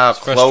wasn't Zaha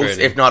close,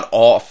 if not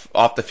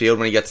off the field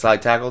when he gets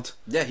side tackled?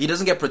 Yeah, he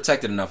doesn't get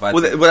protected enough. Well,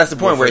 that's the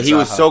point, where he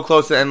was so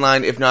close to the end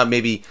line, if not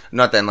maybe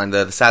not the end line,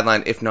 the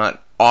sideline, if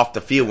not off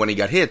the field when he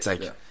got hit. It's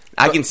like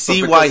I can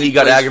see why he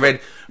got aggravated,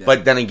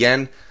 but then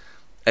again,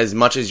 as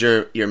much as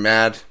you're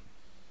mad,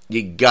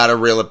 you gotta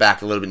reel it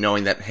back a little bit,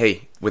 knowing that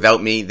hey,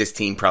 without me, this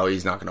team probably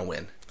is not going to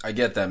win. I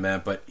get that,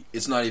 man, but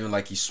it's not even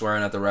like he's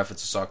swearing at the ref.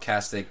 It's a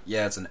sarcastic.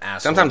 Yeah, it's an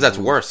asshole. Sometimes that's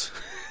worse.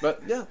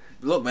 But yeah,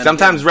 look, man.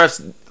 Sometimes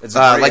refs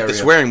like the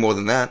swearing more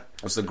than that.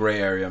 It's the gray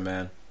area,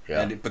 man.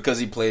 Yeah. And because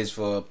he plays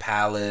for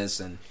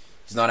Palace and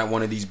he's not at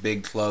one of these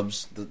big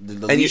clubs, the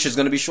leash is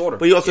going to be shorter.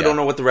 But you also don't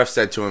know what the ref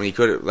said to him. He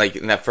could like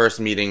in that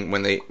first meeting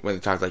when they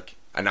talked like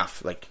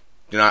enough, like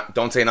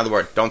don't say another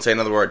word, don't say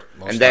another word,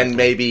 and then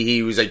maybe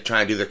he was like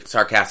trying to do the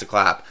sarcastic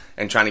clap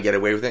and trying to get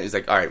away with it. He's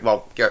like, all right,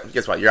 well,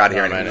 guess what, you're out of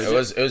here. Man, it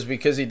was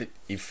because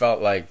he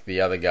felt like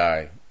the other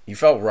guy. He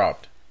felt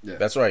robbed. Yeah.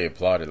 That's why he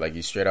applauded. Like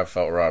he straight up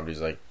felt robbed.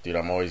 He's like, dude,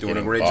 I'm always doing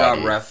getting a great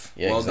bodied. job, ref.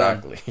 Yeah, well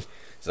exactly. Done.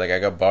 It's like I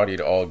got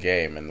bodied all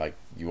game, and like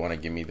you want to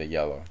give me the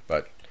yellow,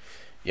 but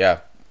Yeah,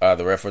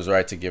 the ref was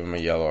right to give him a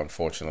yellow,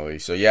 unfortunately.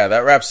 So, yeah, that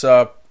wraps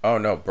up. Oh,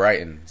 no,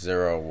 Brighton,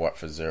 0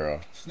 for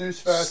 0.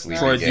 Snooze fest. Sleepy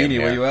Troy game, Deeney,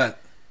 where you at?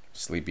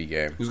 Sleepy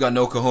game. Who's got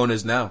no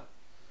cojones now?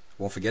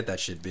 Won't forget that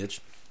shit, bitch.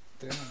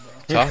 Damn,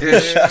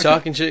 bro.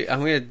 Talking shit. I'm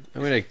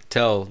gonna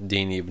tell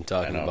Dean you've been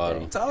talking about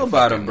him. Tell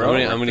about him, bro.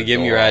 I'm gonna give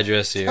him your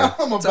address here.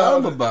 Tell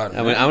him about it.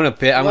 I'm gonna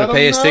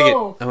pay his ticket.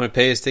 I'm gonna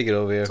pay his ticket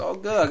over here. It's all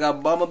good. I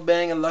got Bama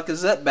Bang and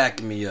Lacazette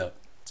backing me up.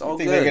 It's all You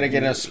think good. they're going to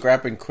get in a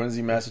scrap in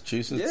Quincy,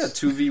 Massachusetts? Yeah,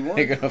 2v1.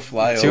 They're going to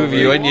fly over.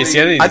 2v1. You see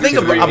anything? I think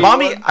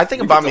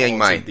Aubameyang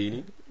might.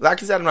 Deeney.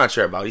 Lacazette, I'm not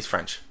sure about. He's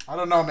French. I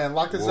don't know, man.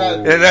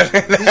 Lacazette.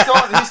 Maybe He's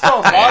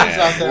throwing bodies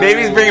out there.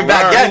 he's bringing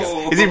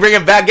baguettes. Is he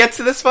bringing baguettes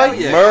to this fight?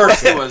 Yeah,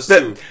 Mercy. was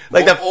too.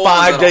 Like the All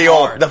of them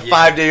 5-day-old. hard. The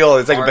 5-day-old.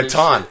 It's like a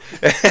Hard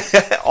as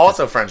baton.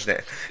 Also French name.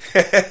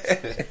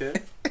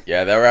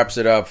 Yeah, that wraps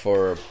it up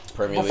for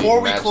Premier Before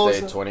League we Match close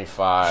Day it-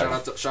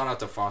 25. Shout out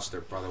to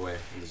Foster, by the way,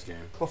 in this game.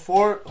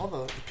 Before,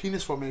 the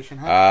penis formation,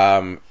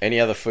 huh? Any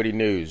other footy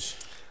news?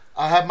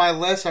 I have my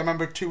list. I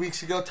remember 2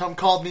 weeks ago, Tom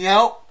called me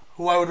out.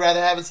 Who I would rather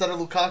have instead of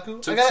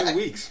Lukaku. Took I gotta- 2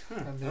 weeks.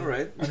 All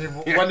right. I mean,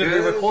 when did we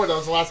record? That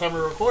was the last time we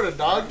recorded,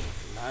 dog.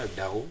 I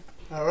know.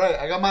 All right,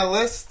 I got my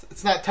list.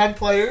 It's not 10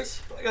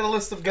 players. But I got a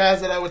list of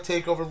guys that I would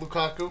take over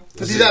Lukaku.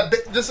 To be that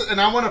big,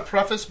 and I want to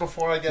preface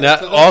before I get Now,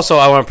 into this. also,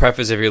 I want to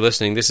preface if you're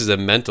listening. This is a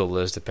mental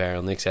list,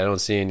 apparently, because I don't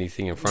see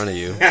anything in front of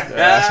you.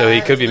 So he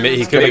could be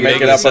making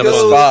make it up stuff on the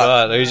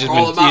spot. He's just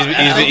Call him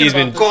out, he's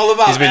been Call him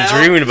out, he's been Al.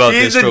 dreaming about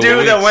He's this the for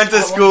dude that weeks. went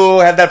to school,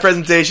 had that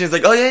presentation. He's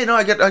like, oh, yeah,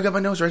 I got my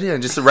notes right here.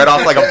 And just read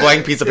off like a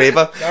blank piece of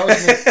paper. That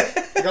was me.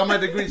 I got my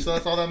degree, so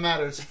that's all that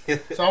matters.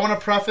 So I want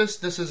to preface,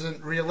 this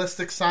isn't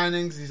realistic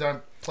signings. These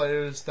aren't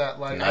players that,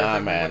 like... I Nah,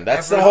 think man. would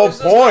That's ever- the whole This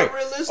is not point.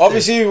 realistic.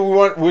 Obviously,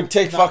 we'd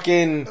take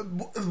fucking...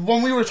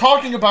 When we were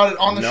talking about it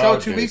on the No, show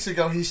 2 dude. weeks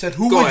ago, he said,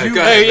 who Go would ahead, you...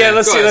 go ahead. Hey, yeah,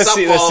 let's Go see, ahead, let's stop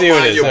see, let's see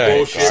what it is. qualifying your All right.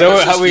 bullshit. So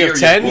Let's how just we hear have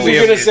your 10? We're We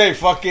going to have say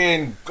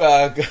fucking...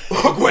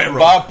 Aguero.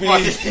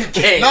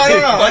 Boppy.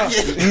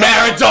 No.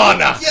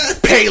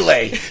 Maradona.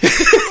 Pele.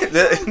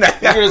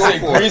 You're going to say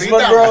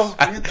Griezmann,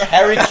 bro?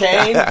 Harry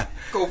Kane?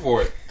 Go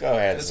for it. Go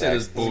ahead, This Zach.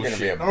 is This gonna be a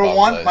bullshit. Number bum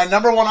one, list. my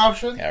number one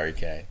option... Harry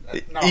Kane.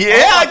 No,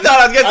 Yeah, I thought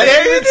I was going to I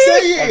say didn't even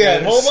say it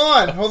yet.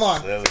 Hold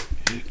on.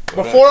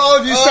 Before all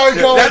of you start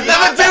going...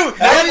 That's number two.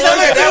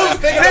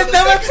 That's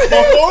number two.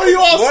 Before you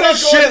all What a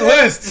start shit going...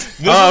 list.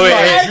 This Oh, is wait,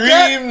 my hey.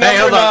 dream Hey,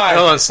 hold number on, 9. hold on,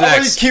 I want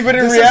Snacks. to keep it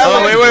in This is-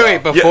 reality. Oh,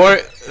 wait. Before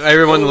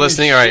everyone Holy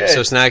listening, all right. shit.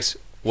 So, Snacks,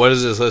 what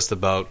is this list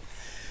about?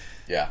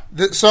 Yeah.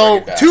 So,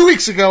 Bring it back. 2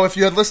 weeks ago, if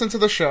you had listened to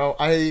the show,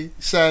 I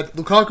said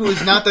Lukaku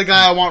is not the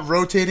guy I want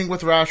rotating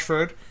with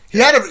Rashford. He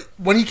had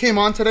when he came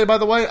on today, by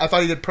the way, I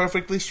thought he did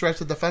perfectly, stretch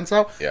the defense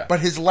out. Yeah. But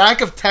his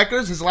lack of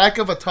techers, his lack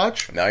of a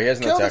touch. No, he has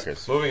no Killed us.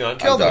 techers. Moving on.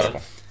 Killed us.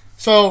 Undoubtable.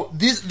 So,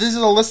 this is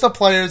a list of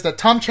players that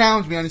Tom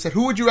challenged me on. He said,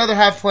 who would you rather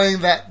have playing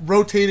that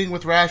rotating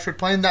with Rashford,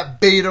 playing that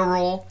beta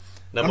role?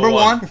 Number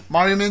one,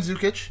 Mario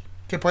Mandzukic.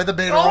 Can play the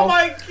beta role. Old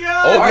man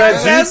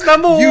That's Zook.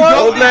 number one.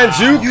 Old man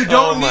Zook. You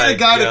don't Oh need my a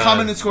guy to God. come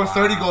in and score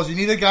 30 goals. You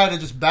need a guy to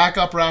just back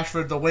up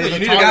Rashford the way the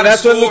need a Tom- guy to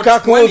That's what score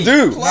Lukaku will 20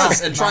 do.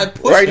 plus and try and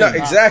push Right him.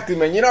 now, exactly,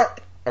 man. You know...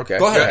 Okay.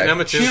 Go ahead.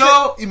 Number two.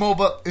 Chino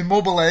Immobile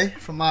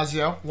from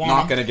Lazio.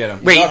 Not gonna get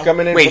him. Wait, Not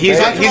coming in wait, for he's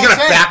backup. going to That's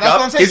what I'm back saying. That's what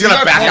I'm up. saying. He's going to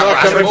He's back not up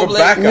Not coming Rashford. for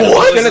backup.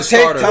 What? He's going to take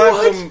Starter.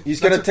 time from... He's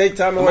going to take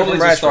time away from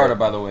Immobile's a starter, Rashford.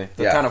 by the way.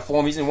 The Yeah. kind of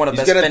form he's in, one of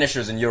the He's best gonna-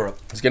 finishers in Europe.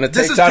 He's going to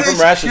This take is time from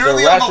based Rashford. So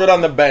purely on the- Rashford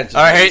on the bench.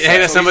 All right, hey,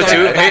 that's So number he's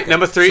two. not- Hey,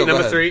 number three. So go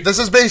Number ahead. three. This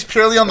is based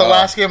purely on the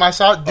last game I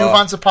saw.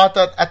 Duvan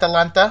Zapata at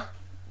Atalanta.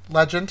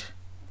 Legend.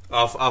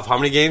 Of how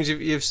many games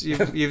you've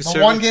The served?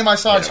 one game I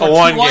saw. He scored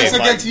one twice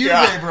game. against My Juve,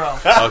 God.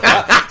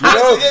 bro.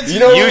 You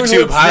know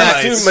YouTube who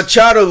highlights. Too,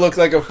 Machado looked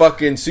like a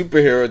fucking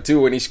superhero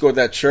too when he scored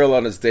that churl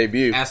on his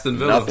debut. Aston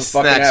Villa. Nothing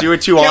fucking Snacks, happened. you were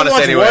too Can't honest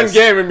watch anyways. one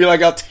game and be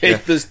like, I'll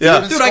take this.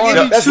 Yeah. Dude, I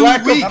gave you That's 2 lack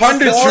of weeks.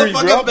 punditry,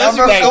 bro.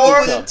 Number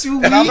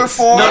four. Number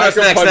four. No, Lack of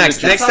next.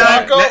 punditry. Next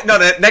time,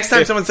 Marco? next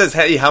time someone says,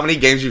 "Hey, how many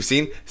games you've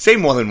seen?" Say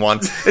more than one.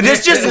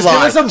 Just Give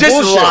lie. us some Just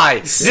bullshit.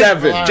 lie.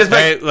 7. Just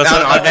Hey, make. listen,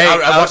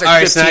 I watched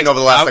like 15 over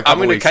the last I'm couple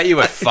going to weeks. cut you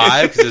at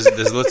 5 because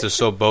this list is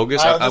so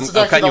bogus. This I'm is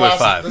cutting actually you the at last-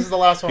 5. This is the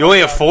last one. You only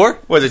have 4?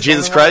 Was it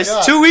Jesus Something like Christ?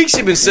 that. 2 weeks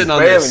you've been sitting on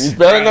Bailing. He's this.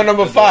 bailing on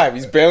number 5.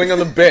 He's bailing on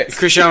the bit.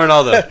 Cristiano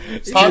Ronaldo.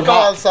 Paco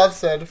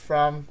Al-Sadd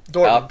from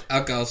Dortmund.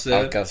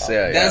 Alcacer, That's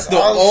yeah. the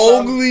Al-Sadd.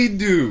 only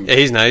dude Yeah,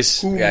 he's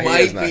nice. who Yeah, he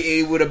might is nice. be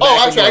able to back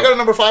Oh, actually, I him got up. a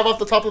number 5 off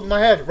the top of my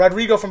head.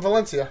 Rodrigo from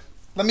Valencia.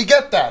 Let me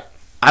get that.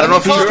 I don't know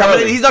if he's Too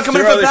coming. early. He's not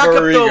coming Too in for early for backup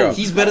Rodrigo. though.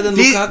 He's better than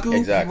He- Lukaku.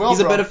 Exactly. Well, He's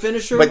a bro. better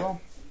finisher. But-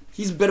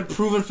 He's a better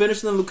proven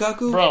finisher than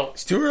Lukaku. Bro,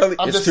 It's too early.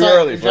 I'm It's just too saying,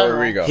 early in for general.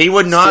 Rodrigo. He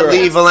would It's not too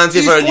early. leave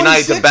Valencia for He's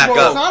United to 26, back bro.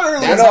 up. It's not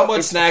early. That's No, how much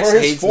it's- Snacks for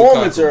his hates form,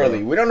 Lukaku, it's early.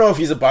 bro. We don't know if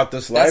he's about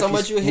this life. That's how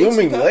much He's you hate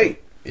blooming Lukaku.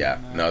 late. Yeah,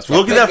 no, it's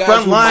Look fine. at that Guys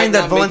front who might line that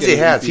not make Valencia it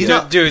has. in He's the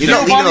not. Dude, He's not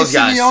leaving Giovanni those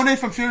guys. Simeone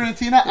from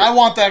Fiorentina. I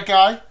want that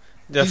guy.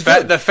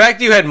 The fact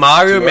you had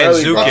Mario Too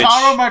early, bro. Lautaro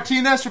Mandzukic.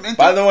 Martinez from Inter.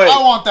 By the way, I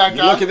want that you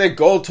guy. look at their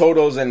goal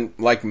totals and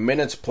like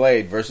minutes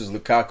played versus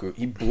Lukaku.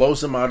 He blows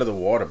them out of the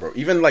water, bro.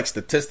 Even like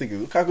statistically,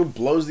 Lukaku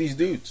blows these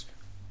dudes.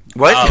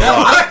 What?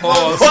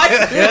 Pause.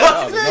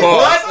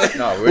 What?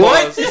 No,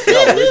 we're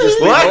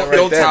just What?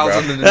 No towels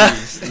on the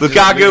knees.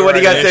 Lukaku, what do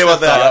you got to say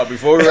about that?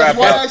 Before we wrap That's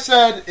why I up,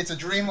 said it's a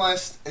dream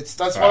list. That's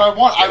what I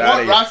want. I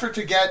want Rashford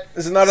to get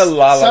this is not a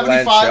La La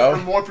Land 75 show. or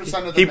more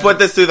percent of the He put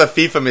this through the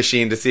FIFA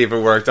machine to see if it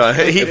worked on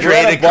it. He If we're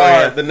at created a bar,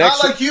 career. the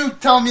next Not like you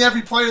telling me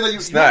every player that you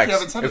snacks.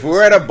 haven't said If it. we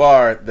were at a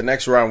bar, the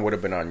next round would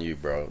have been on you,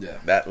 bro. Yeah.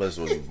 That list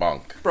was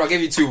bunk. Bro, I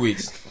gave you 2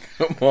 weeks.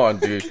 Come on,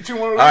 dude. 2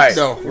 more All right,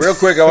 rounds. real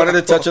quick, I wanted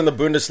to touch on the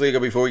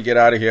Bundesliga before we get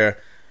out of here.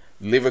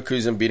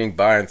 Leverkusen beating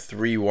Bayern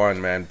 3-1,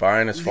 man.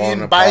 Bayern is falling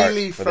Ian apart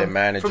Bailey for their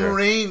manager. from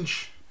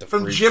range.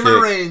 From Free Jimmer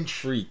kick. range.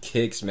 Free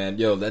kicks, man.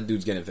 Yo, that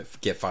dude's gonna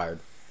get fired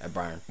at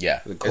Bayern.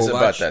 Yeah, With it's Kovac.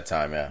 about that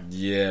time, yeah.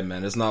 Yeah,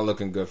 man, it's not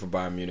looking good for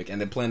Bayern Munich, and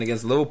they're playing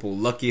against Liverpool.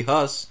 Lucky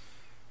Huss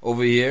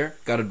over here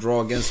got a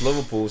draw against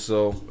Liverpool.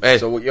 So Hey,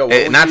 So, yo, what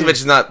hey, would Natovic you-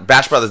 is not.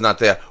 Bash Brothers not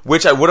there.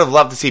 Which I would have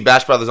loved to see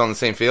Bash Brothers on the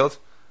same field. Are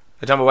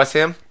you talking about West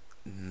Ham?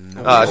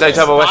 I thought you were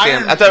talking about West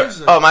Ham. I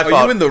thought. Oh, my fault.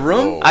 are you in the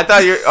room? I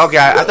thought you're okay.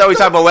 I thought we were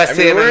talking about West I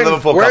mean, Ham we're and in-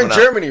 Liverpool. we're in coming up.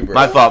 Germany, bro.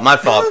 My fault. My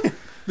fault.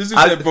 This is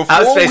I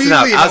was spacing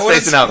out. I was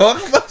spacing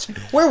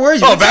out. Where were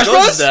you? Oh, Bash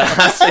Brothers?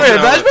 Bash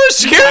Brothers?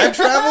 Security?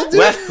 traveled,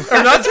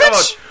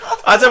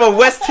 I was talking about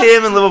West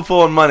Ham and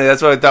Liverpool and money.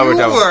 That's what I thought we were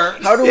talking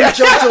about. How do we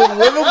jump to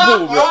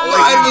Liverpool, bro?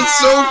 I was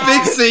so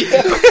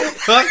fixated.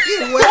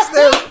 Fucking West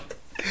Ham.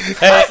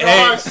 Hey,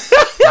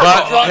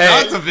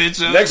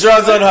 Next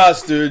round's on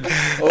Huss, dude.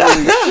 Holy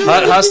shit.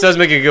 Huss does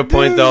make a good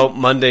point though.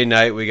 Monday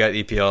night we got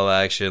EPL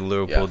action.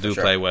 Liverpool Yeah, for do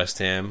sure. play West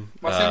Ham.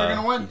 West Ham are going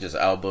to He win. just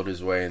elbowed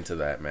his way into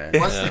that, man.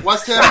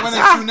 West Ham winning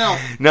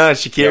 2-0. No,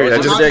 Shaqiri. Yeah, I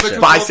what's your just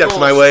prediction? biceps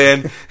my way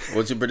in.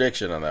 What's your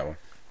prediction on that one?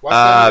 West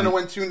Ham are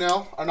going to win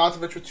 2-0.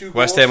 Arnautovic with 2 goals.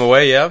 West Ham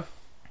away, yeah,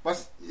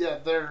 Yeah,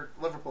 they're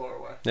Liverpool are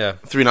away. yeah.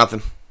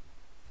 3-0.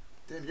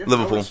 Damn, you have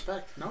Liverpool. No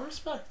respect. No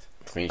respect.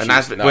 Clean And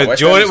sheets. that's- Nah, With West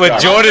Ham is Jordan, with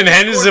garbage. Jordan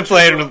Henderson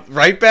playing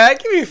right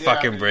back, give me a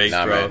fucking break,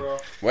 Nah, bro. man.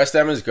 West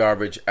Ham is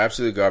garbage.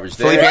 Absolute garbage.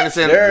 Felipe They're-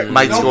 Anderson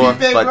might No score,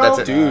 Pipe, but bro. that's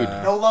it. Dude,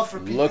 No love for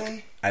Pipe. look,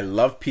 I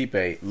love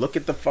Pipe. Look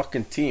at the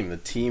fucking team. The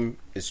team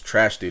is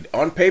trash, dude.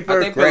 On paper,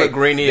 I think great.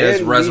 Pellegrini They're has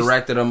least-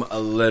 resurrected them a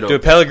little.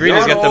 Dude,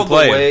 Pellegrini's Not got them all the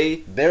playing.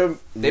 way. They're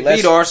They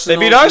less- beat Arsenal.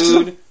 They beat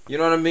Arsenal. Dude. You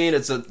know what I mean?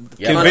 It's a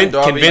Yeah. London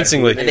derby.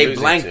 Convincingly. and they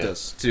Losing blanked to.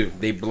 us too.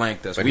 They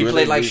blanked us. But We really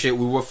played like lose- shit.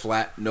 We were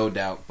flat, no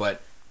doubt.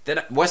 But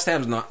West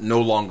Ham's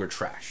no longer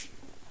trash.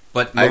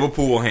 But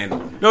Liverpool will handle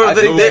them. No, I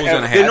think Liverpool's gonna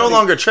they're handle no them.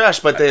 longer trash,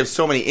 but they have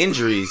so many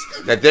injuries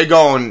that they're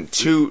going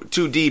too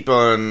deep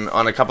on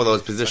a couple of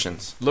those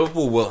positions.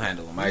 Liverpool will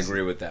handle them. I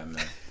agree with that,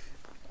 man.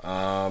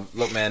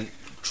 Look, man,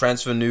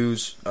 transfer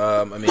news.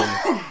 I mean,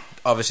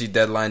 obviously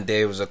deadline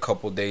day was a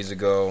couple days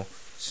ago.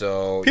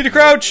 So Peter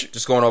Crouch!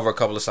 just going over a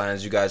couple of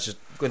signs. You guys just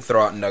go and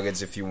throw out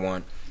nuggets if you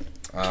want.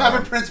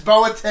 Kevin Prince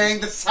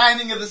Boateng, the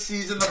signing of the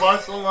season, the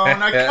Barcelona.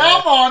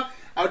 Come on.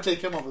 I would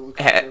take him over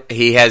Lukaku.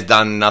 He has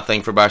done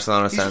nothing for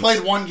Barcelona He's since,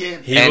 played 1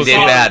 game. He and was did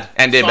sorry. bad,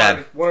 and did Sorry.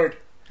 bad, Word.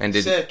 and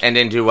Sick.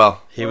 didn't do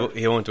well. He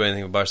won't do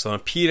anything with Barcelona.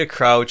 Peter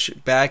Crouch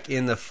back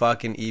in the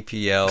fucking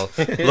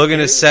EPL, looking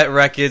to set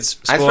records.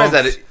 I'm score- surprised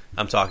that it-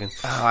 I'm talking.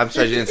 Oh, I'm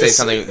sorry you didn't say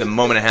something the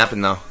moment it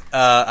happened, though.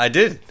 I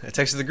did. I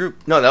texted the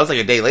group. No, that was like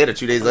a day later,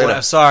 2 days later.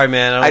 Well, sorry,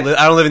 man. I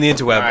don't live in the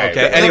interweb. Alright,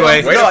 Okay. but-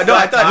 Anyway, Wait, no,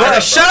 I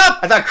thought. Shut up!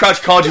 I thought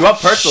Crouch called you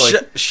up personally.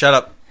 shut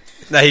up.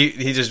 No, he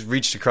just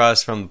reached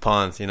across from the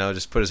pond.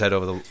 Just put his head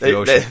over the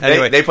ocean.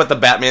 They, they put the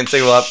Batman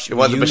signal up. It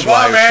wasn't the Come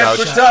on, Schweier man. Crouch.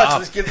 Quick touch.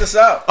 Let's get this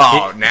out.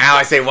 Oh, now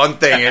I say one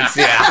thing. It's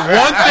One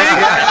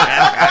thing.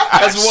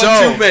 That's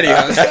So- too many.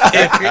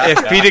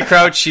 if Peter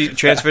Crouch he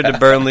transferred to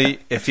Burnley,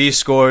 if he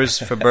scores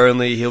for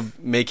Burnley, he'll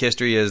make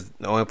history as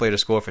the only player to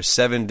score for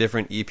 7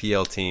 different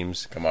EPL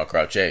teams. Come on,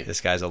 Crouch. Hey.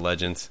 This guy's a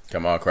legend.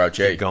 Come on, Crouch.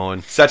 Keep Hey.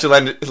 going. such a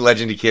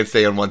legend. He can't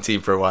stay on one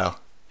team for a while.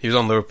 He was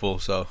on Liverpool,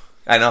 so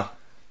I know.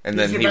 And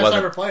He's then your he best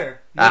ever wasn't.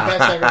 player. Your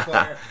best ever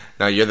player.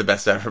 No, you're the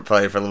best ever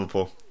player for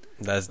Liverpool.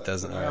 that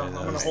doesn't. Well, I'm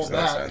going to hold no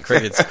that. sense.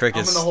 Crickets. I'm going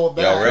to hold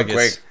Yo, that. real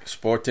Crickets. quick.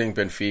 Sporting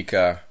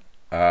Benfica.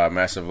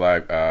 Massive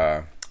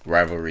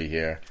rivalry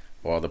here.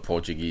 All the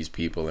Portuguese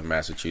people in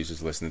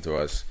Massachusetts listening to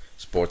us.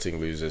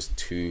 Sporting loses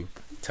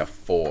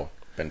 2-4.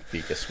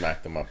 Benfica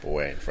smacked them up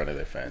away in front of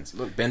their fans.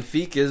 Look,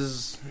 Benfica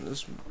is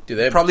Dude,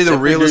 they're- probably the they're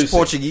realest producing.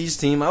 Portuguese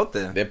team out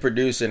there. They're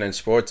producing and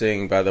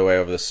Sporting, by the way,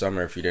 over the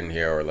summer, if you didn't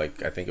hear, or I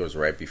think it was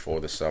right before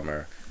the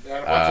summer. Yeah,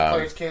 a bunch of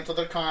players canceled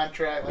their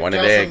contract. Like one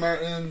of Gelson their-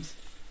 Mertens.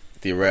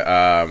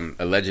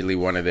 Allegedly,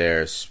 one of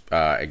their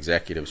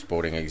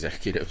sporting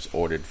executives,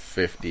 ordered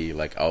 50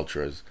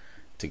 ultras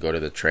to go to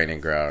the training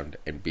ground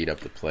and beat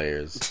up the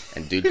players.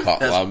 And dude caught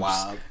That's lumps.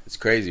 wild. It's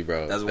crazy,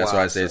 bro. That's That's why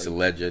I wild, say it's son.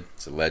 alleged.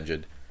 It's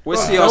alleged. Where's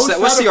Those CR7?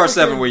 Where's kind of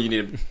CR7 freaking- where you need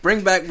him?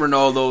 Bring back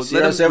Ronaldo.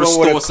 Let him CR7 would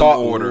restore have some caught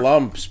order.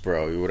 lumps,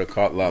 bro. He would have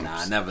caught lumps.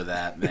 Nah, never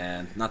that,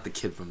 man. Not the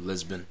kid from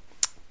Lisbon.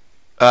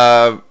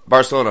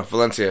 Barcelona,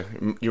 Valencia.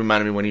 You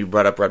reminded me when you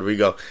brought up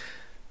Rodrigo.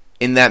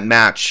 In that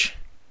match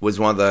was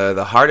one of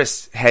the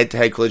hardest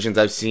head-to-head collisions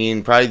I've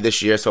seen probably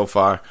this year so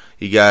far.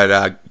 You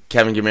got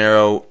Kevin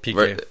Gamero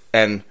Piqué.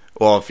 and,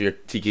 well, if you're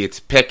Tiki, it's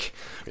Pick.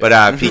 But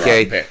Wrong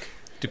Piqué, pick.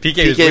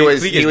 PK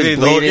was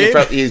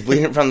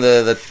bleeding from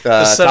the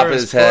top of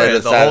his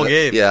head, the whole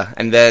game. Yeah,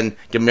 and then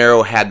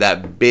Gamero had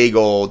that big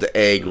old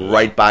egg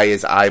right by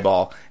his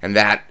eyeball, and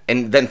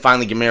then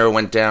finally Gamero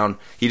went down.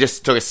 He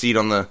just took a seat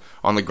on the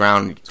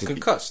ground.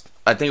 Concussed.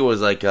 I think it was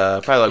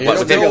probably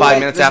within 5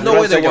 minutes after. There's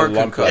no way they weren't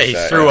concussed. He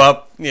threw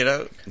up.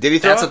 Did he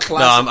throw up?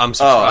 No, I'm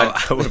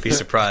surprised. I wouldn't be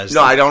surprised.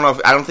 No, I don't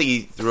know. I don't think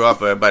he threw up,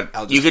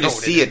 but you could just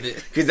see it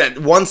because that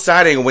one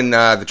siding when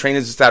the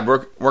trainers started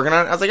working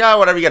on it, I was like,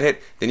 whatever, you got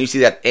hit. Then you see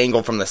that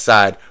angle from the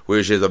side where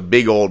it's just a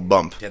big old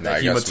bump. Yeah,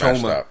 that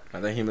hematoma.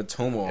 That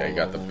hematoma. Yeah, you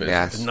got the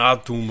business.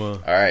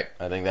 Hematoma. All right,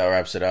 I think that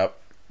wraps it up.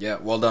 Yeah,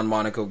 well done,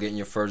 Monaco, getting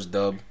your first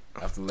dub.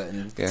 After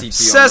letting Tiki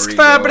Cesc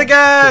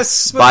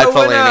Fabregas. Bye,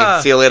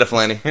 Fellaini. See you later,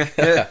 Fellaini.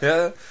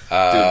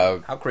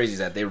 Dude, how crazy is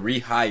that? They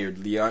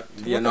rehired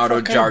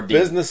Leonardo Jardim.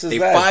 Business is they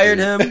that, fired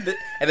him,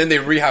 and then they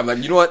rehired him. Like,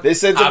 you know what? They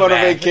sent him on a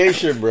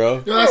vacation,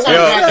 bro.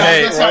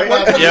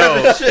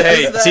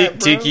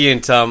 Tiki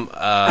and Tom.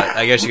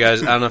 I guess you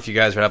guys. I don't know if you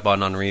guys read up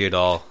on Henry at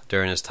all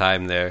during his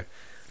time there.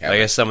 I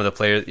guess some of the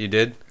players you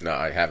did. No,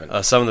 I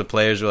haven't. Some of the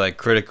players were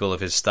critical of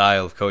his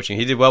style of coaching.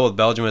 He did well with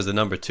Belgium as the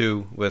number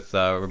 2 with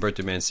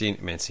Roberto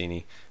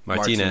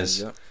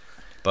Martinez. Yeah.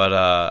 But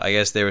I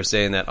guess they were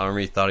saying that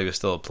Henry thought he was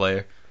still a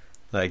player.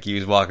 Like he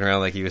was walking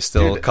around like he was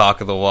still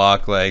cock of the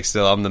walk. Like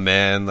still, I'm the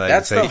man. Like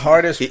that's the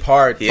hardest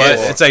part. But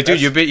it's like,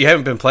 dude, you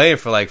haven't been playing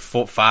for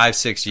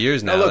 5-6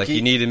 years now. No, look,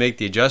 you need to make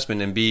the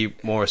adjustment and be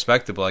more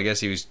respectable. I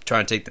guess he was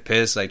trying to take the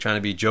piss, trying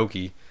to be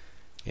jokey.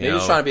 Maybe he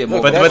was trying to be a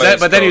more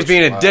but then he was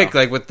being a dick.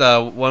 Like with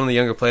one of the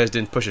younger players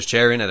didn't push his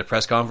chair in at a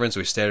press conference, so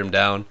he stared him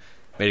down,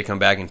 made him come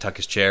back and tuck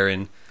his chair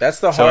in.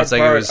 That's the hard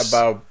part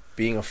about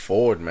being a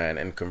forward, man,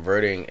 and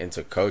converting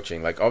into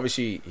coaching.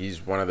 Obviously,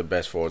 he's one of the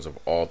best forwards of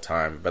all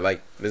time,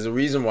 but there's a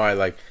reason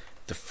why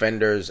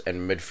defenders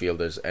and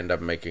midfielders end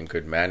up making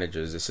good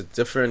managers. It's a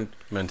different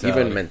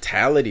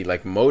mentality,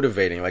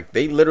 motivating.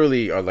 They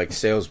literally are like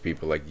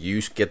salespeople.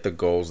 You get the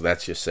goals,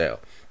 that's your sale.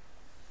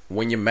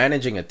 When you're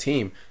managing a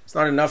team, it's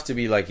not enough to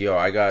be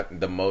I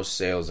got the most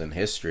sales in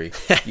history.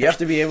 You have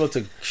to be able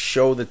to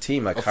show the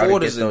team how to get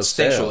those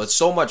instinctual. sales. It's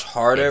so much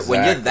harder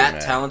when you're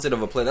that talented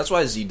of a player. That's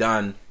why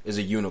Zidane is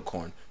a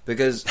unicorn.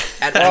 Because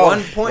at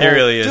one point, he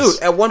really is. Dude,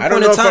 at one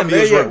point in time, he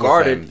was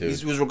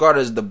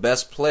regarded as the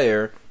best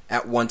player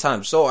at one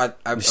time. So I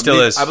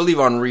believe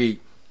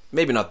Henry,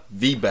 maybe not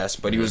the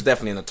best, but he was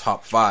definitely in the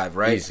top 5,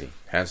 right? Easy,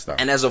 hands down.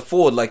 And as a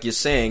forward, like you're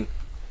saying,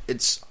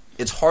 it's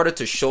harder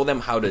to show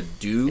them how to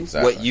do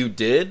what you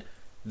did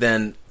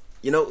than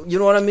you know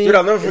what I mean. Dude,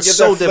 I'll never forget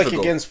that flick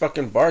against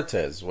fucking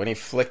Barthez when he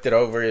flicked it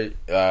over. He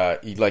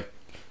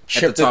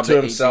chipped it to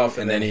himself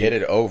and then hit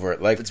it over.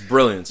 It's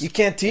brilliance. You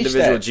can't teach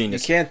individual that.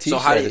 Genius. You can't teach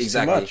that. It's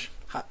too much.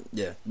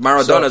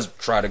 Maradona's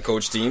tried to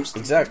coach teams.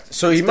 Exactly.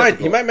 So he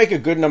might make a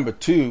good number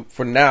 2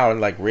 for now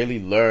and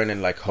really learn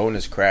and hone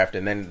his craft,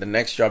 and then the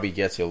next job he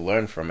gets, he'll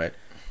learn from it.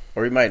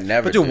 Or he might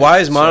never. But dude, why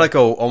is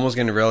Monaco almost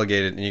getting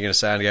relegated, and you're going to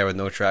sign a guy with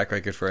no track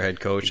record for a head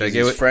coach? Because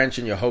he's French,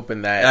 and you're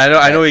hoping that.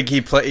 I know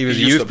he was a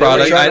youth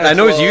product. I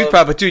know he's a youth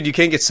product, but dude, you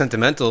can't get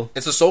sentimental.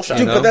 It's a social.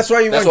 Dude, but that's why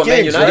you won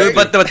games, right?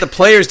 But the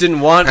players didn't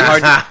want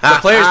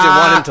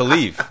him to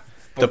leave.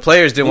 The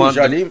players didn't want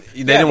him.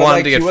 They didn't want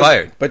him to get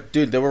fired. But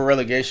dude, there were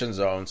relegation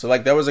zones, so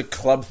that was a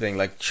club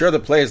thing. Sure, the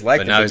players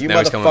liked him, but you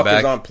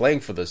motherfuckers aren't playing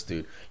for this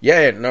dude.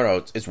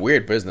 No, it's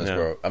weird business,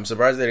 bro. I'm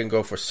surprised they didn't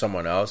go for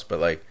someone else,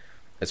 but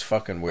it's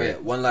fucking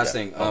weird. One last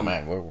thing. Oh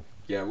man, we're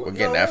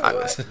getting after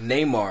this.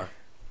 Neymar,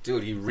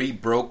 dude, he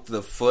re-broke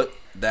the foot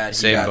that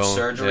he got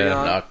surgery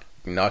on.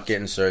 Not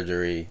getting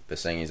surgery. They're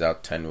saying he's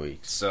out 10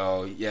 weeks.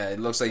 So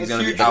it looks like he's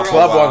going to be out. The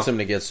club wants him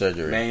to get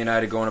surgery. Man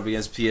United going up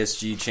against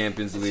PSG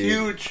Champions League.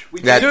 Huge.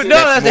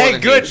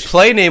 That's good.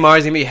 Play Neymar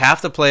is going to be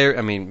half the player.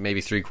 I mean,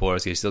 maybe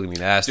 3/4. He's still going to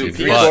be nasty.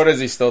 Dude,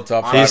 3/4 he's still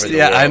top 5.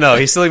 I know.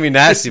 He's still going to be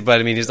nasty, but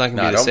I mean, he's not going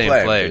to be the same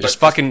player. Just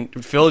fucking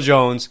Phil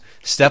Jones,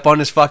 step on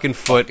his fucking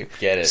foot,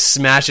 get it,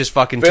 smash his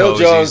fucking toes.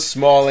 Phil Jones,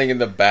 Smalling in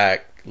the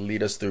back.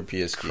 Lead us through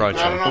PSG.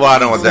 I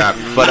don't want that.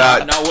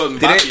 But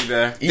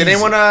did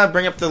anyone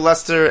bring up the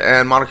Leicester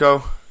and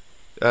Monaco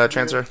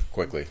transfer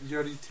quickly?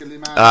 So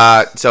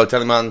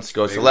Telemans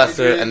goes to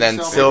Leicester, and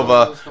then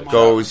Silva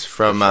goes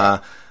from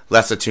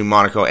Leicester to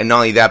Monaco. And not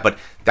only that, but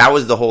that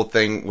was the whole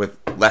thing with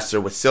Leicester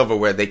with Silva,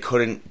 where they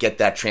couldn't get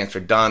that transfer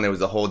done. It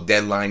was a whole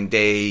deadline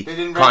day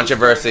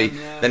controversy.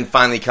 Then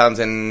finally comes,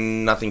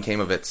 and nothing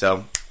came of it.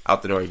 So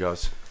out the door he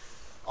goes.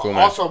 Cool,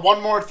 also,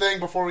 one more thing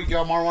before we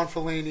go. Marwan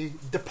Fellaini,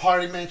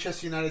 departing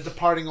Manchester United,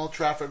 departing Old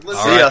Trafford.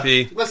 Listen, I've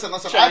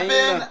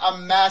been a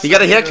massive... He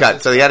got a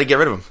haircut, so they had to get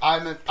rid of him.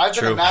 I've been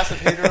a massive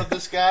hater of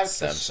this guy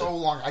for so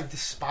long. I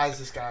despise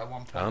this guy at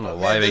one point. I don't know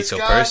why he makes so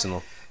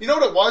personal. You know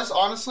what it was,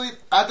 honestly?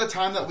 At the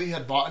time that we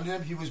had bought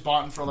him, he was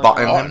bought for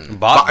Boughton.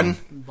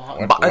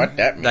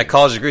 That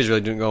college degree is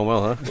really doing going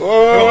well, huh?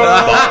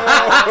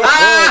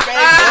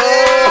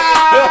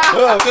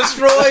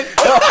 Destroyed.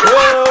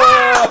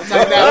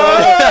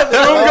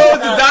 Room goes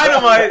to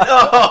dynamite.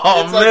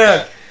 Oh,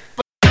 man.